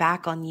turn their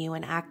back on you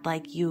and act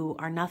like you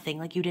are nothing,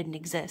 like you didn't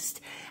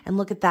exist. And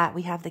look at that.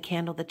 We have the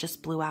candle that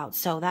just blew out.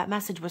 So that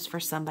message was for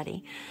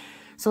somebody.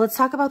 So let's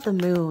talk about the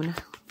moon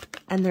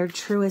and their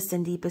truest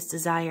and deepest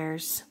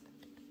desires.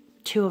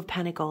 2 of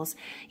Pentacles.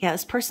 Yeah,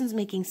 this person's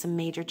making some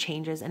major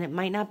changes and it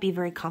might not be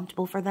very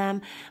comfortable for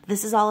them.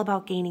 This is all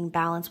about gaining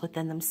balance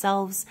within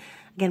themselves.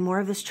 Again, more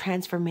of this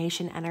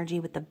transformation energy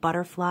with the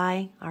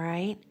butterfly, all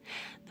right?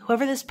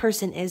 Whoever this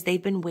person is,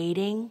 they've been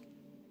waiting.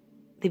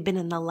 They've been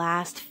in the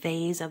last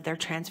phase of their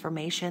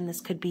transformation.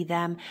 This could be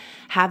them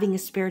having a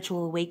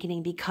spiritual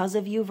awakening because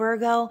of you,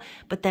 Virgo,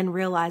 but then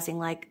realizing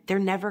like they're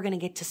never going to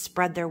get to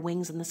spread their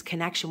wings in this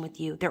connection with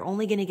you. They're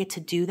only going to get to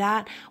do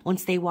that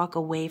once they walk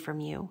away from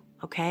you.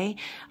 Okay.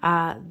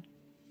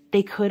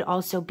 They could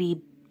also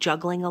be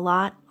juggling a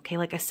lot. Okay.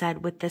 Like I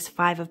said, with this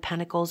 5 of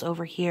Pentacles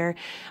over here,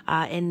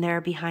 in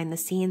there behind the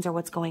scenes, or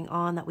what's going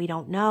on that we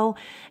don't know.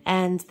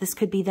 And this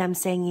could be them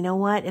saying, you know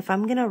what, if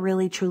I'm going to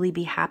really truly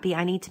be happy,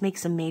 I need to make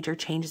some major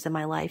changes in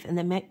my life. And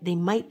they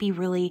might be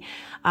really,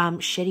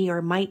 shitty,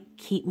 or might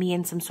keep me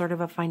in some sort of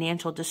a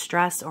financial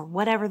distress, or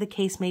whatever the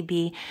case may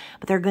be,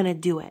 but they're going to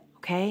do it.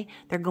 Okay.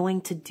 They're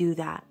going to do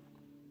that.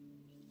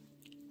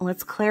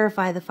 Let's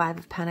clarify the 5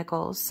 of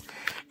Pentacles.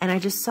 And I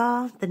just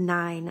saw the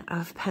 9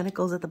 of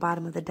Pentacles at the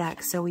bottom of the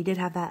deck. So we did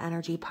have that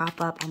energy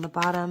pop up on the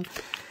bottom.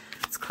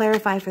 Let's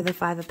clarify for the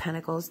 5 of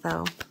Pentacles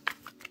though.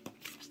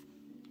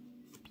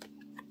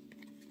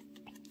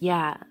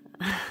 Yeah.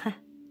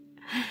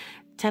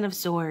 10 of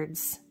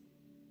Swords.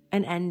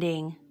 An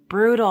ending.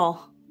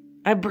 Brutal.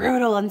 A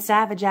brutal and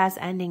savage ass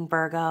ending,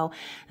 Virgo.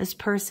 This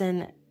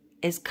person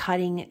is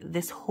cutting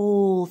this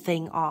whole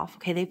thing off.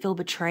 Okay, they feel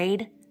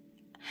betrayed.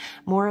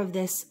 More of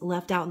this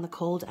left out in the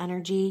cold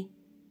energy.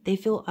 They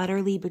feel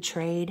utterly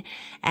betrayed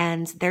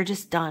and they're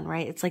just done,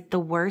 right? It's like the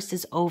worst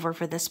is over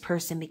for this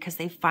person because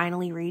they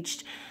finally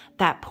reached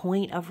that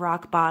point of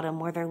rock bottom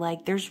where they're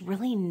like, there's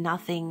really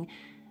nothing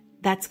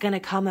that's going to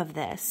come of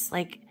this.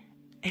 Like,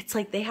 It's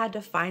like they had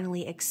to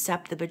finally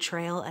accept the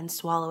betrayal and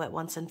swallow it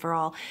once and for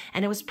all.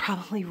 And it was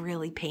probably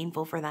really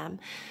painful for them.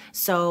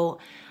 So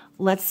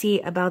let's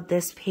see about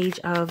this Page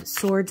of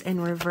Swords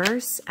in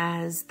reverse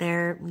as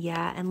they're,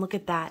 yeah, and look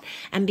at that.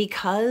 And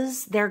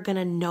because they're going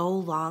to no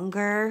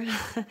longer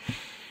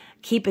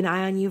keep an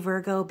eye on you,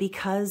 Virgo,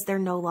 because they're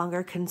no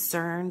longer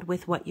concerned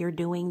with what you're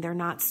doing, they're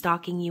not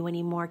stalking you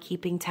anymore,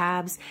 keeping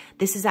tabs,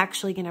 this is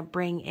actually going to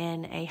bring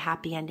in a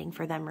happy ending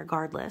for them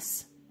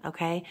regardless,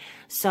 okay?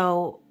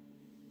 So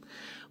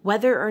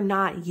whether or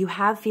not you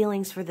have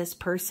feelings for this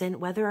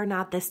person, whether or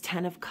not this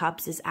 10 of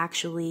Cups is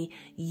actually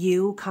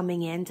you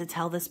coming in to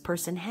tell this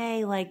person,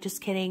 hey, like, just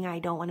kidding, I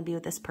don't want to be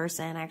with this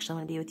person, I actually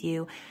want to be with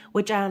you,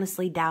 which I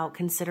honestly doubt,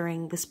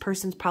 considering this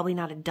person's probably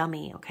not a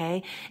dummy,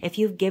 okay? If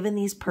you've given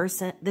this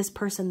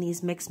person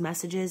these mixed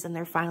messages and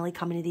they're finally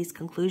coming to these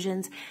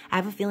conclusions, I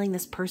have a feeling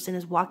this person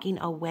is walking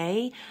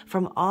away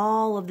from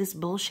all of this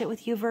bullshit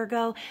with you,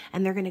 Virgo,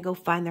 and they're going to go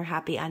find their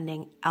happy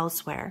ending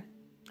elsewhere,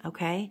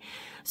 okay?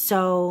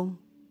 So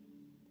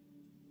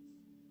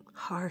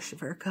harsh,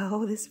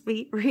 Virgo. This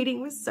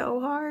reading was so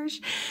harsh.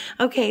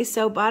 Okay,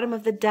 so bottom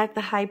of the deck,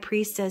 the High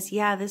Priestess.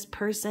 Yeah, this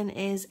person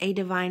is a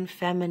divine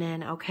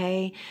feminine,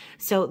 okay?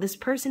 So this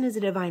person is a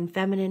divine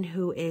feminine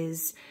who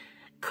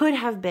could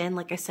have been,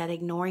 like I said,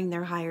 ignoring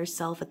their higher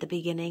self at the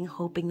beginning,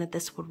 hoping that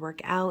this would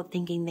work out,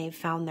 thinking they've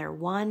found their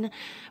one.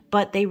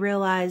 But they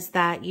realized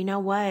that, you know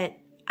what?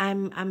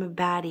 I'm a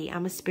baddie.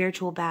 I'm a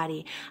spiritual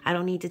baddie. I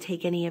don't need to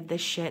take any of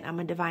this shit. I'm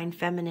a divine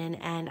feminine,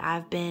 and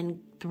I've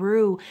been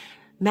through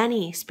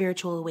many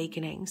spiritual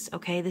awakenings,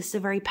 okay? This is a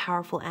very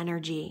powerful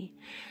energy.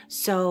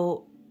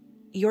 So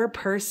your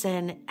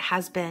person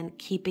has been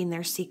keeping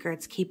their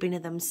secrets, keeping to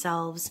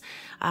themselves,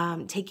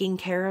 taking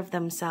care of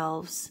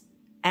themselves,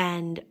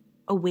 and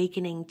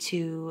awakening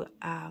to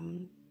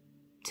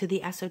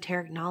the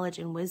esoteric knowledge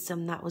and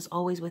wisdom that was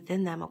always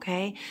within them,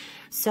 okay?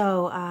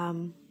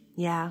 So,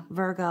 yeah,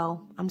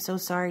 Virgo, I'm so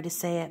sorry to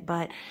say it,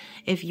 but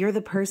if you're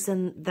the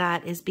person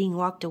that is being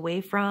walked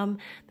away from,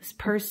 this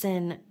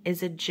person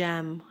is a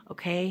gem,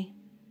 okay?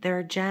 They're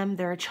a gem,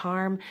 they're a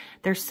charm,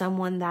 they're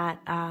someone that,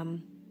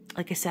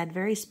 like I said,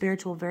 very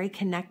spiritual, very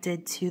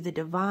connected to the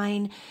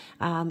divine.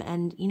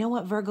 And you know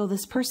what, Virgo,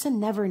 this person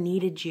never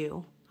needed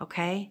you,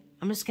 okay?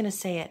 I'm just going to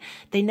say it.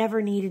 They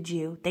never needed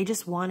you. They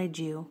just wanted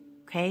you.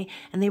 Okay?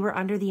 And they were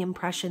under the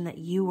impression that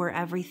you were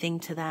everything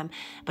to them,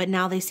 but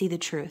now they see the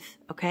truth.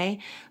 Okay?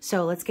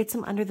 So let's get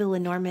some Under the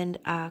Lenormand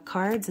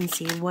cards and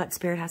see what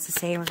Spirit has to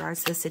say in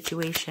regards to the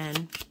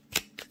situation.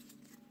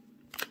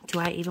 Do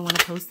I even want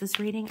to post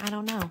this reading? I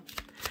don't know.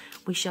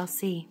 We shall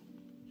see.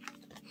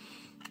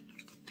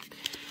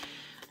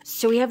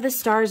 So we have the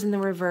Stars in the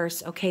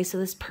reverse. Okay, so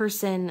this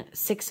person,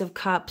 Six of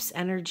Cups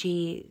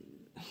energy,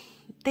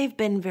 they've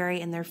been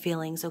very in their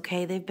feelings,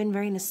 okay? They've been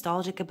very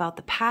nostalgic about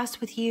the past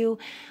with you.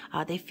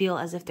 They feel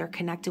as if they're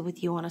connected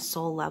with you on a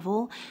soul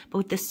level. But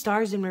with the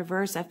Stars in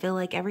reverse, I feel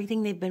like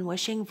everything they've been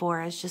wishing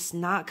for has just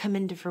not come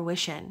into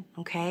fruition,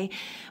 okay?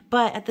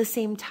 But at the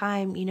same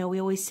time, you know, we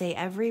always say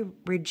every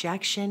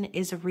rejection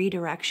is a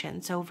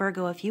redirection. So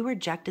Virgo, if you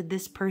rejected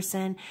this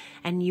person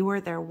and you were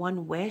their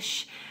one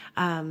wish,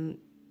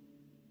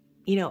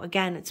 you know,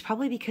 again, it's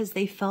probably because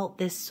they felt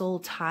this soul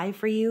tie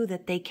for you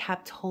that they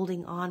kept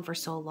holding on for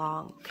so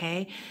long,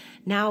 okay?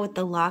 Now with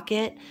the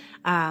locket,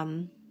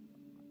 again,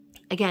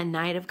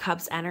 Knight of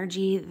Cups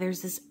energy,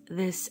 there's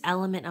this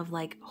element of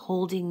like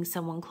holding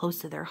someone close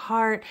to their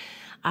heart,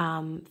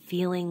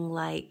 feeling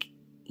like,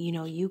 you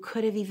know, you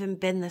could have even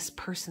been this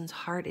person's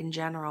heart in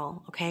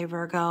general, okay,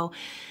 Virgo?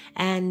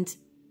 And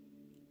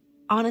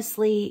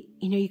honestly,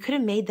 you know, you could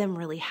have made them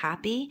really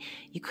happy.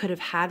 You could have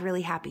had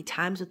really happy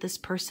times with this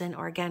person,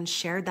 or again,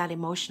 shared that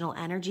emotional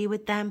energy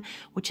with them,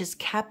 which has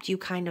kept you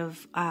kind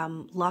of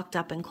locked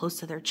up and close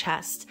to their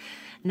chest.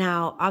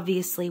 Now,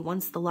 obviously,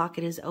 once the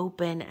locket is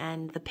open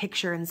and the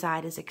picture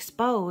inside is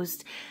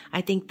exposed,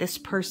 I think this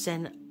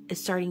person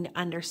is starting to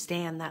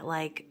understand that,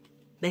 like,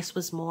 this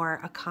was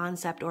more a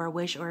concept or a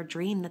wish or a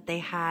dream that they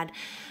had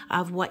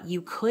of what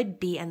you could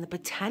be and the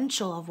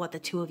potential of what the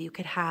two of you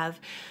could have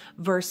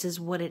versus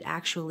what it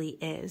actually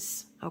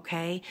is,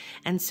 okay?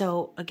 And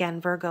so, again,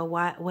 Virgo,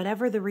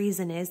 whatever the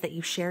reason is that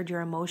you shared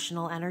your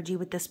emotional energy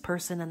with this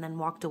person and then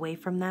walked away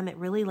from them, it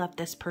really left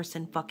this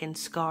person fucking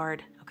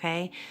scarred,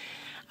 okay?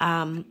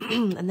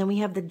 And then we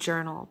have the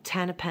Journal,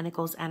 10 of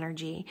Pentacles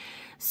energy.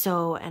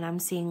 So, and I'm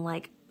seeing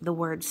like the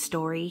word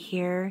story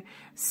here,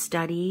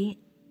 study,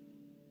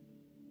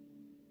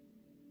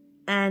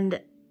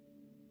 and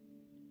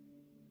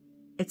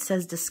it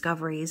says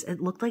discoveries.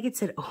 It looked like it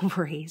said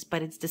ovaries,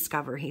 but it's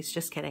discoveries.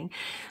 Just kidding.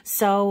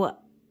 So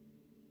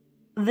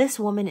this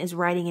woman is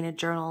writing in a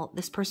journal.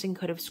 This person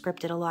could have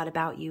scripted a lot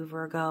about you,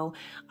 Virgo,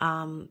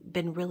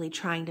 been really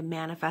trying to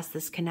manifest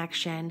this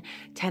connection.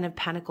 10 of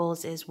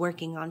Pentacles is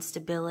working on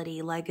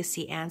stability,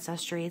 legacy,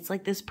 ancestry. It's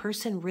like this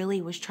person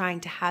really was trying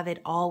to have it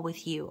all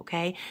with you,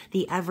 okay?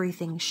 The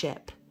everything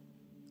ship.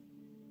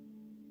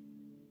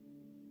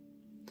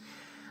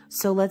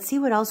 So let's see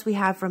what else we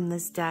have from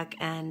this deck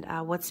and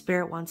what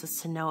Spirit wants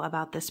us to know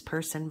about this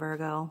person,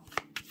 Virgo.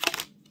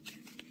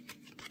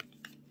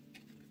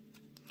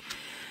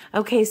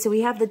 Okay, so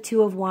we have the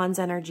Two of Wands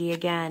energy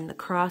again, the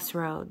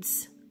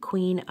crossroads,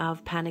 Queen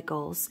of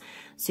Pentacles.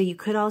 So you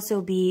could also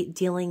be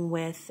dealing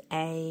with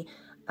a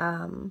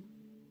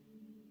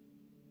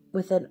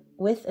with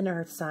an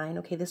earth sign.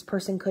 Okay, this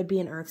person could be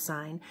an earth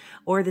sign,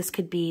 or this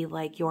could be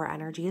like your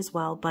energy as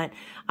well. But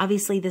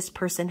obviously this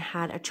person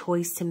had a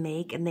choice to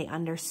make, and they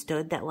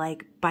understood that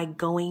like by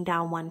going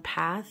down one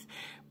path,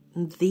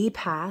 the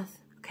path,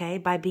 okay,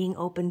 by being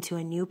open to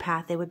a new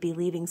path, they would be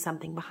leaving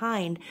something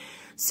behind.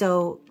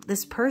 So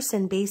this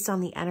person, based on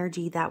the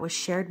energy that was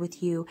shared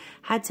with you,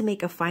 had to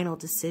make a final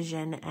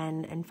decision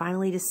and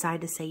finally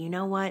decide to say, you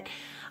know what,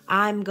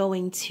 I'm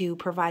going to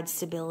provide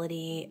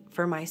stability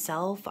for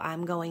myself.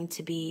 I'm going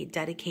to be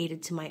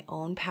dedicated to my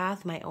own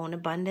path, my own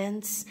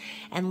abundance,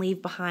 and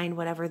leave behind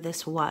whatever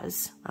this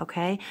was,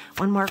 okay?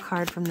 One more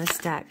card from this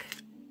deck,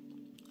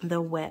 the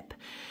Whip.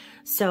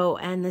 So,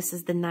 and this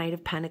is the Knight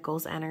of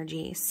Pentacles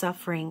energy,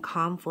 suffering,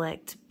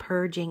 conflict,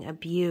 purging,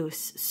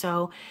 abuse.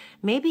 So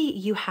maybe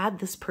you had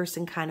this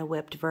person kind of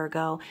whipped,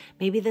 Virgo.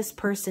 Maybe this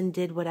person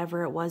did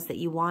whatever it was that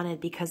you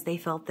wanted because they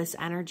felt this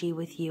energy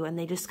with you, and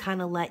they just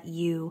kind of let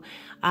you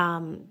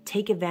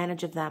take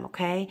advantage of them,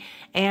 okay?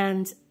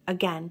 And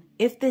again,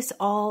 if this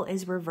all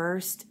is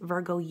reversed,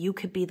 Virgo, you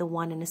could be the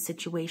one in a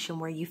situation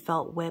where you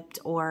felt whipped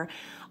or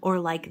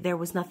like there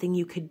was nothing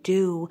you could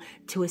do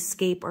to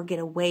escape or get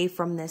away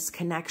from this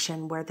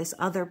connection where this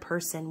other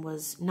person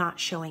was not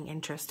showing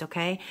interest,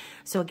 okay?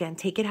 So again,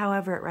 take it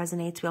however it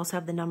resonates. We also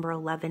have the number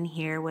 11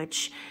 here,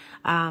 which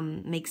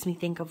makes me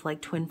think of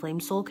like twin flame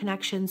soul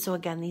connection. So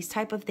again, these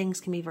type of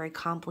things can be very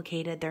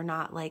complicated. They're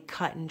not like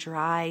cut and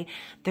dry.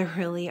 There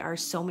really are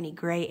so many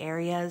gray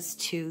areas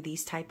to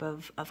these type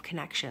of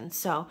connections.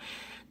 So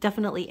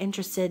definitely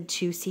interested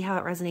to see how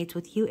it resonates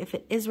with you. If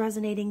it is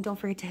resonating, don't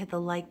forget to hit the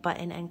like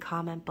button and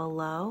comment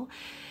below.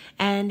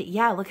 And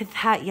yeah, look at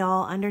that,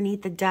 y'all.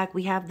 Underneath the deck,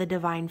 we have the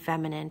Divine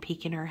Feminine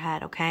peeking her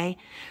head, okay?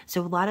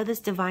 So a lot of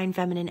this Divine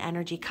Feminine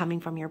energy coming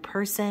from your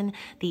person,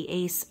 the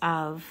Ace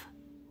of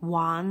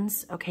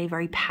Wands, okay?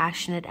 Very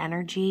passionate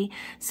energy,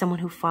 someone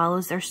who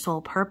follows their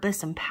soul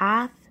purpose and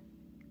path,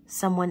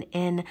 someone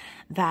in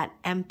that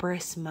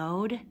Empress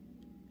mode.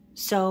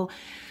 So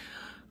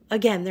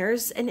again,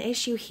 there's an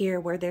issue here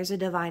where there's a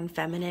Divine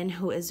Feminine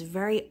who is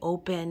very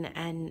open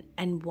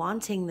and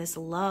wanting this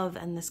love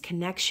and this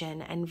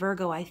connection. And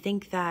Virgo, I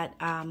think that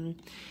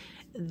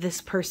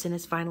this person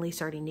is finally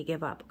starting to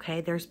give up,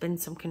 okay? There's been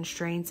some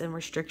constraints and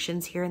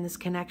restrictions here in this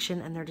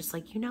connection, and they're just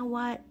like, you know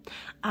what?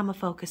 I'm gonna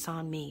focus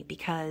on me,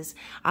 because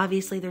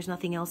obviously there's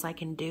nothing else I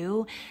can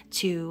do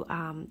to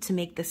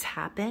make this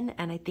happen.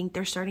 And I think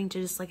they're starting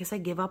to just, like I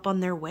said, give up on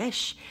their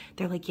wish.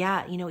 They're like,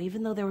 yeah, you know,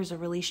 even though there was a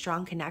really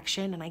strong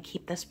connection and I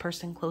keep this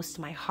person close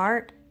to my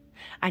heart,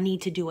 I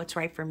need to do what's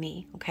right for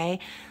me, okay?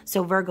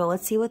 So Virgo,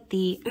 let's see what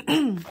the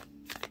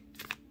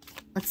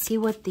let's see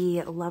what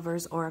the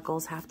Lovers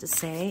Oracles have to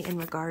say in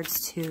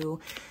regards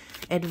to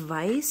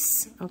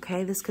advice.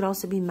 Okay, this could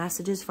also be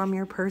messages from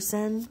your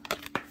person.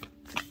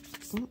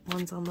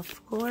 One's on the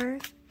floor.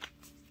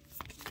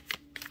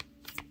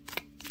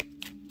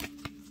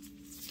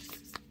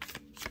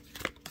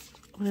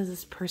 What does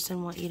this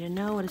person want you to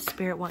know? What does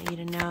Spirit want you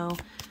to know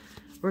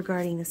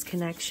regarding this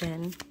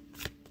connection?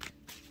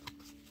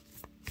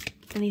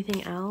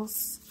 Anything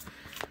else?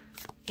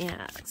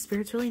 Yeah,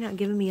 Spirit's really not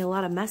giving me a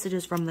lot of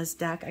messages from this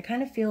deck. I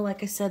kind of feel,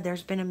 like I said,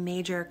 there's been a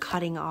major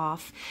cutting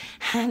off.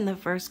 And the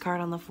first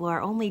card on the floor,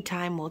 only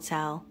time will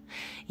tell.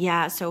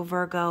 Yeah, so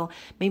Virgo,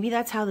 maybe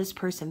that's how this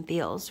person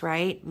feels,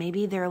 right?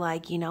 Maybe they're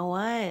like, you know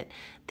what?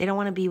 They don't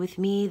want to be with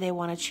me. They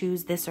want to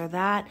choose this or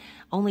that.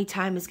 Only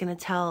time is going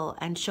to tell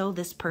and show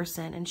this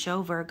person and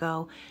show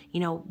Virgo, you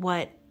know,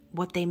 what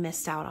they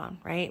missed out on,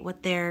 right?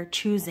 What they're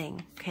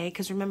choosing, okay?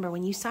 Because remember,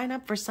 when you sign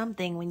up for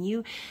something, when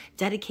you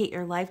dedicate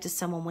your life to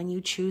someone, when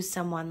you choose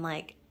someone,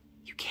 like,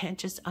 you can't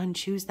just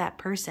unchoose that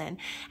person.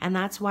 And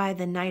that's why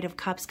the Knight of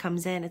Cups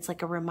comes in. It's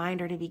like a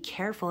reminder to be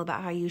careful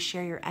about how you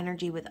share your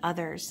energy with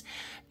others.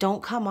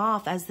 Don't come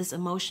off as this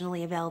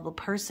emotionally available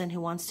person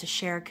who wants to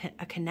share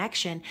a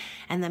connection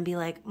and then be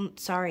like,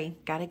 sorry,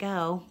 gotta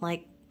go.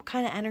 Like, what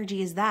kind of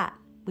energy is that?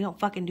 We don't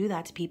fucking do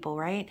that to people,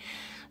 right?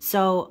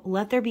 So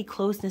let there be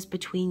closeness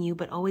between you,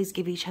 but always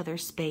give each other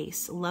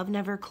space. Love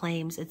never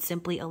claims, it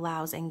simply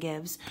allows and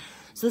gives.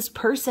 So this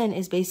person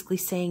is basically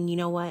saying, you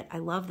know what? I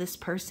love this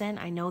person.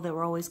 I know that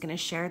we're always going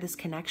to share this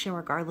connection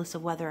regardless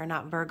of whether or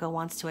not Virgo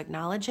wants to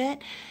acknowledge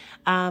it.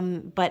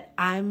 But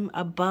I'm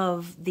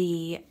above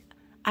the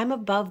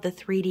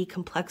 3D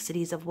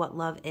complexities of what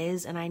love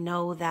is. And I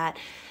know that,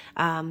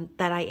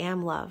 that I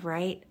am love,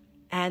 right?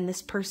 And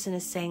this person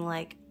is saying,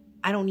 like,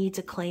 I don't need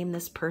to claim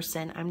this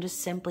person. I'm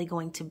just simply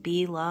going to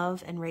be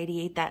love and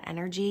radiate that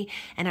energy.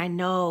 And I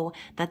know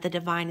that the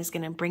divine is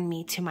going to bring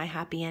me to my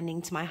happy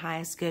ending, to my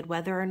highest good,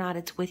 whether or not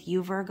it's with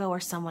you, Virgo, or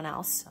someone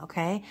else.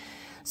 Okay.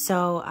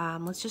 So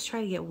let's just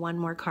try to get one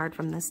more card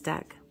from this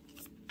deck.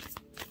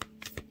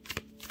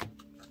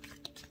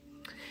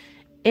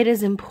 It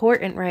is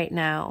important right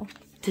now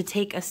to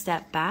take a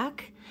step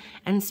back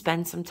and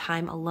spend some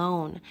time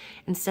alone.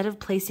 Instead of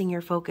placing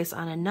your focus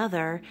on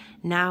another,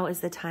 now is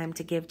the time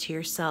to give to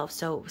yourself.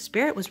 So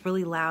Spirit was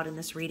really loud in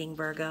this reading,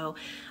 Virgo.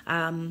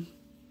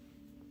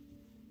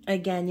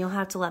 Again, you'll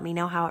have to let me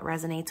know how it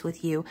resonates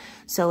with you.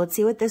 So let's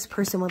see what this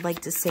person would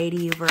like to say to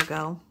you,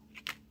 Virgo.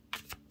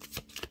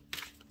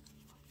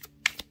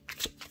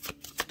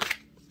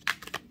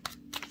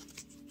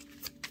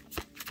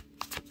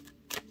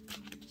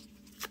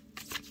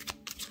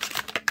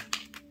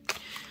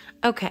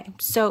 Okay,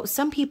 so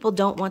some people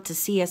don't want to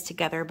see us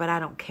together, but I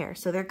don't care.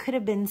 So there could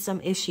have been some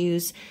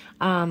issues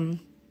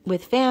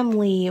with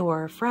family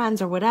or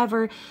friends or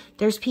whatever.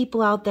 There's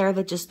people out there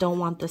that just don't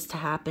want this to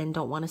happen,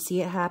 don't want to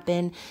see it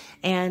happen,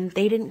 and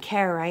they didn't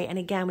care, right? And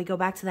again, we go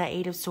back to that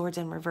Eight of Swords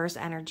in reverse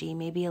energy,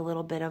 maybe a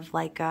little bit of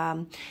like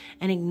an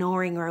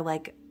ignoring, or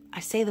like, I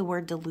say the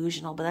word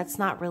delusional, but that's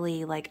not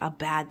really like a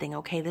bad thing,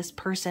 okay? This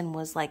person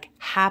was like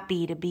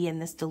happy to be in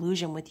this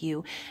delusion with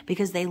you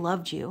because they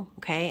loved you,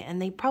 okay? And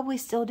they probably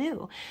still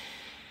do.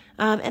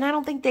 And I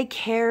don't think they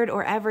cared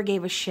or ever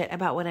gave a shit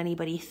about what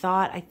anybody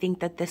thought. I think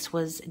that this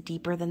was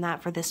deeper than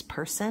that for this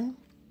person.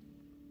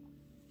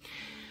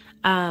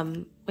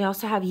 We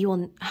also have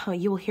you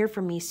will hear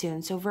from me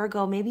soon. So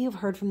Virgo, maybe you've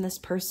heard from this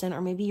person,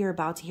 or maybe you're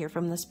about to hear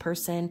from this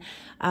person.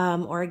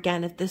 Or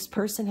again, if this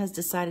person has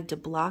decided to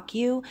block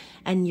you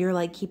and you're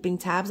like keeping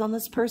tabs on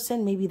this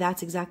person, maybe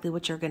that's exactly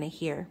what you're going to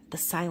hear. The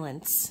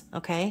silence.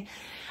 Okay.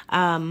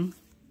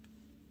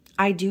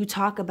 I do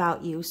talk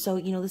about you. So,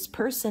 you know, this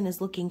person is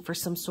looking for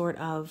some sort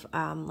of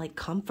like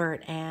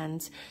comfort,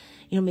 and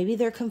you know, maybe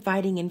they're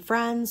confiding in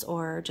friends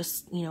or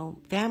just, you know,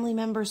 family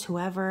members,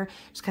 whoever,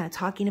 just kind of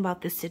talking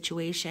about this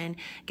situation,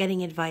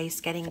 getting advice,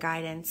 getting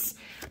guidance.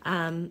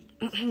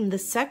 The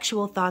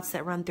sexual thoughts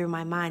that run through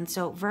my mind.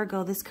 So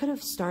Virgo, this could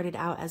have started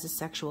out as a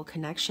sexual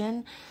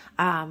connection.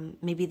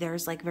 Maybe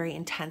there's like very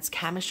intense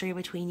chemistry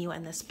between you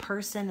and this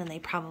person, and they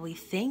probably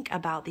think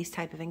about these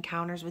type of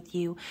encounters with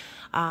you,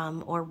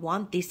 or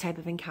want these type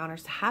of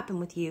encounters to happen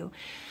with you.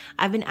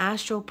 I've been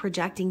astral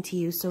projecting to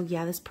you. So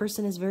yeah, this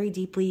person is very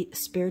deeply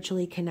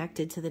spiritually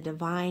connected to the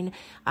divine,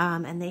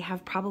 and they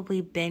have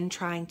probably been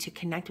trying to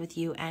connect with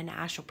you and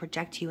astral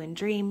project you in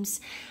dreams.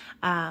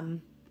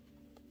 And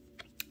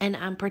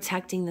I'm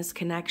protecting this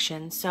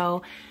connection.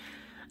 So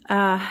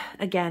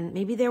again,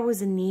 maybe there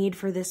was a need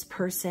for this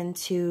person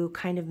to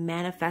kind of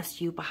manifest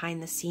you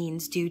behind the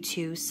scenes due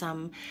to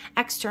some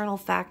external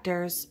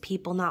factors,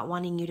 people not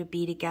wanting you to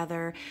be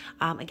together.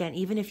 Again,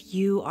 even if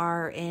you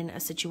are in a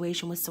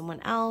situation with someone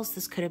else,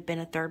 this could have been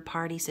a third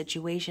party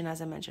situation,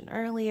 as I mentioned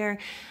earlier.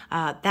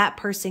 That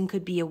person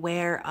could be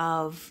aware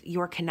of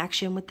your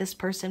connection with this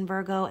person,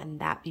 Virgo, and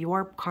that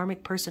your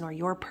karmic person or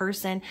your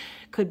person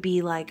could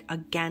be like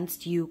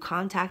against you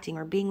contacting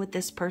or being with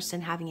this person,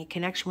 having a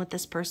connection with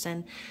this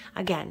person.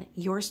 Again,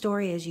 your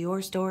story is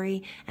your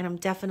story, and I'm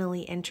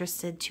definitely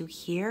interested to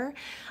hear.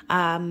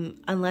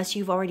 Unless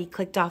you've already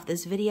clicked off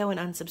this video and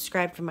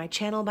unsubscribed from my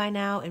channel by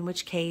now, in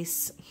which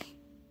case,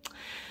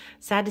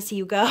 sad to see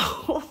you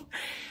go.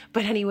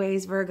 But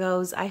anyways,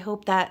 Virgos, I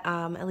hope that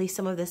at least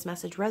some of this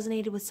message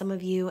resonated with some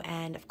of you.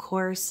 And of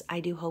course, I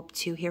do hope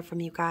to hear from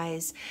you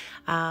guys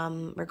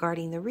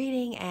regarding the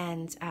reading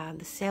and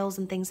the sales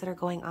and things that are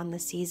going on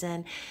this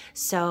season.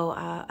 So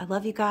I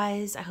love you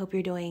guys. I hope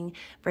you're doing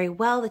very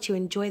well, that you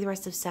enjoy the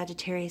rest of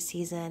Sagittarius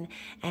season,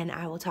 and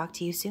I will talk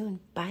to you soon.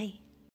 Bye.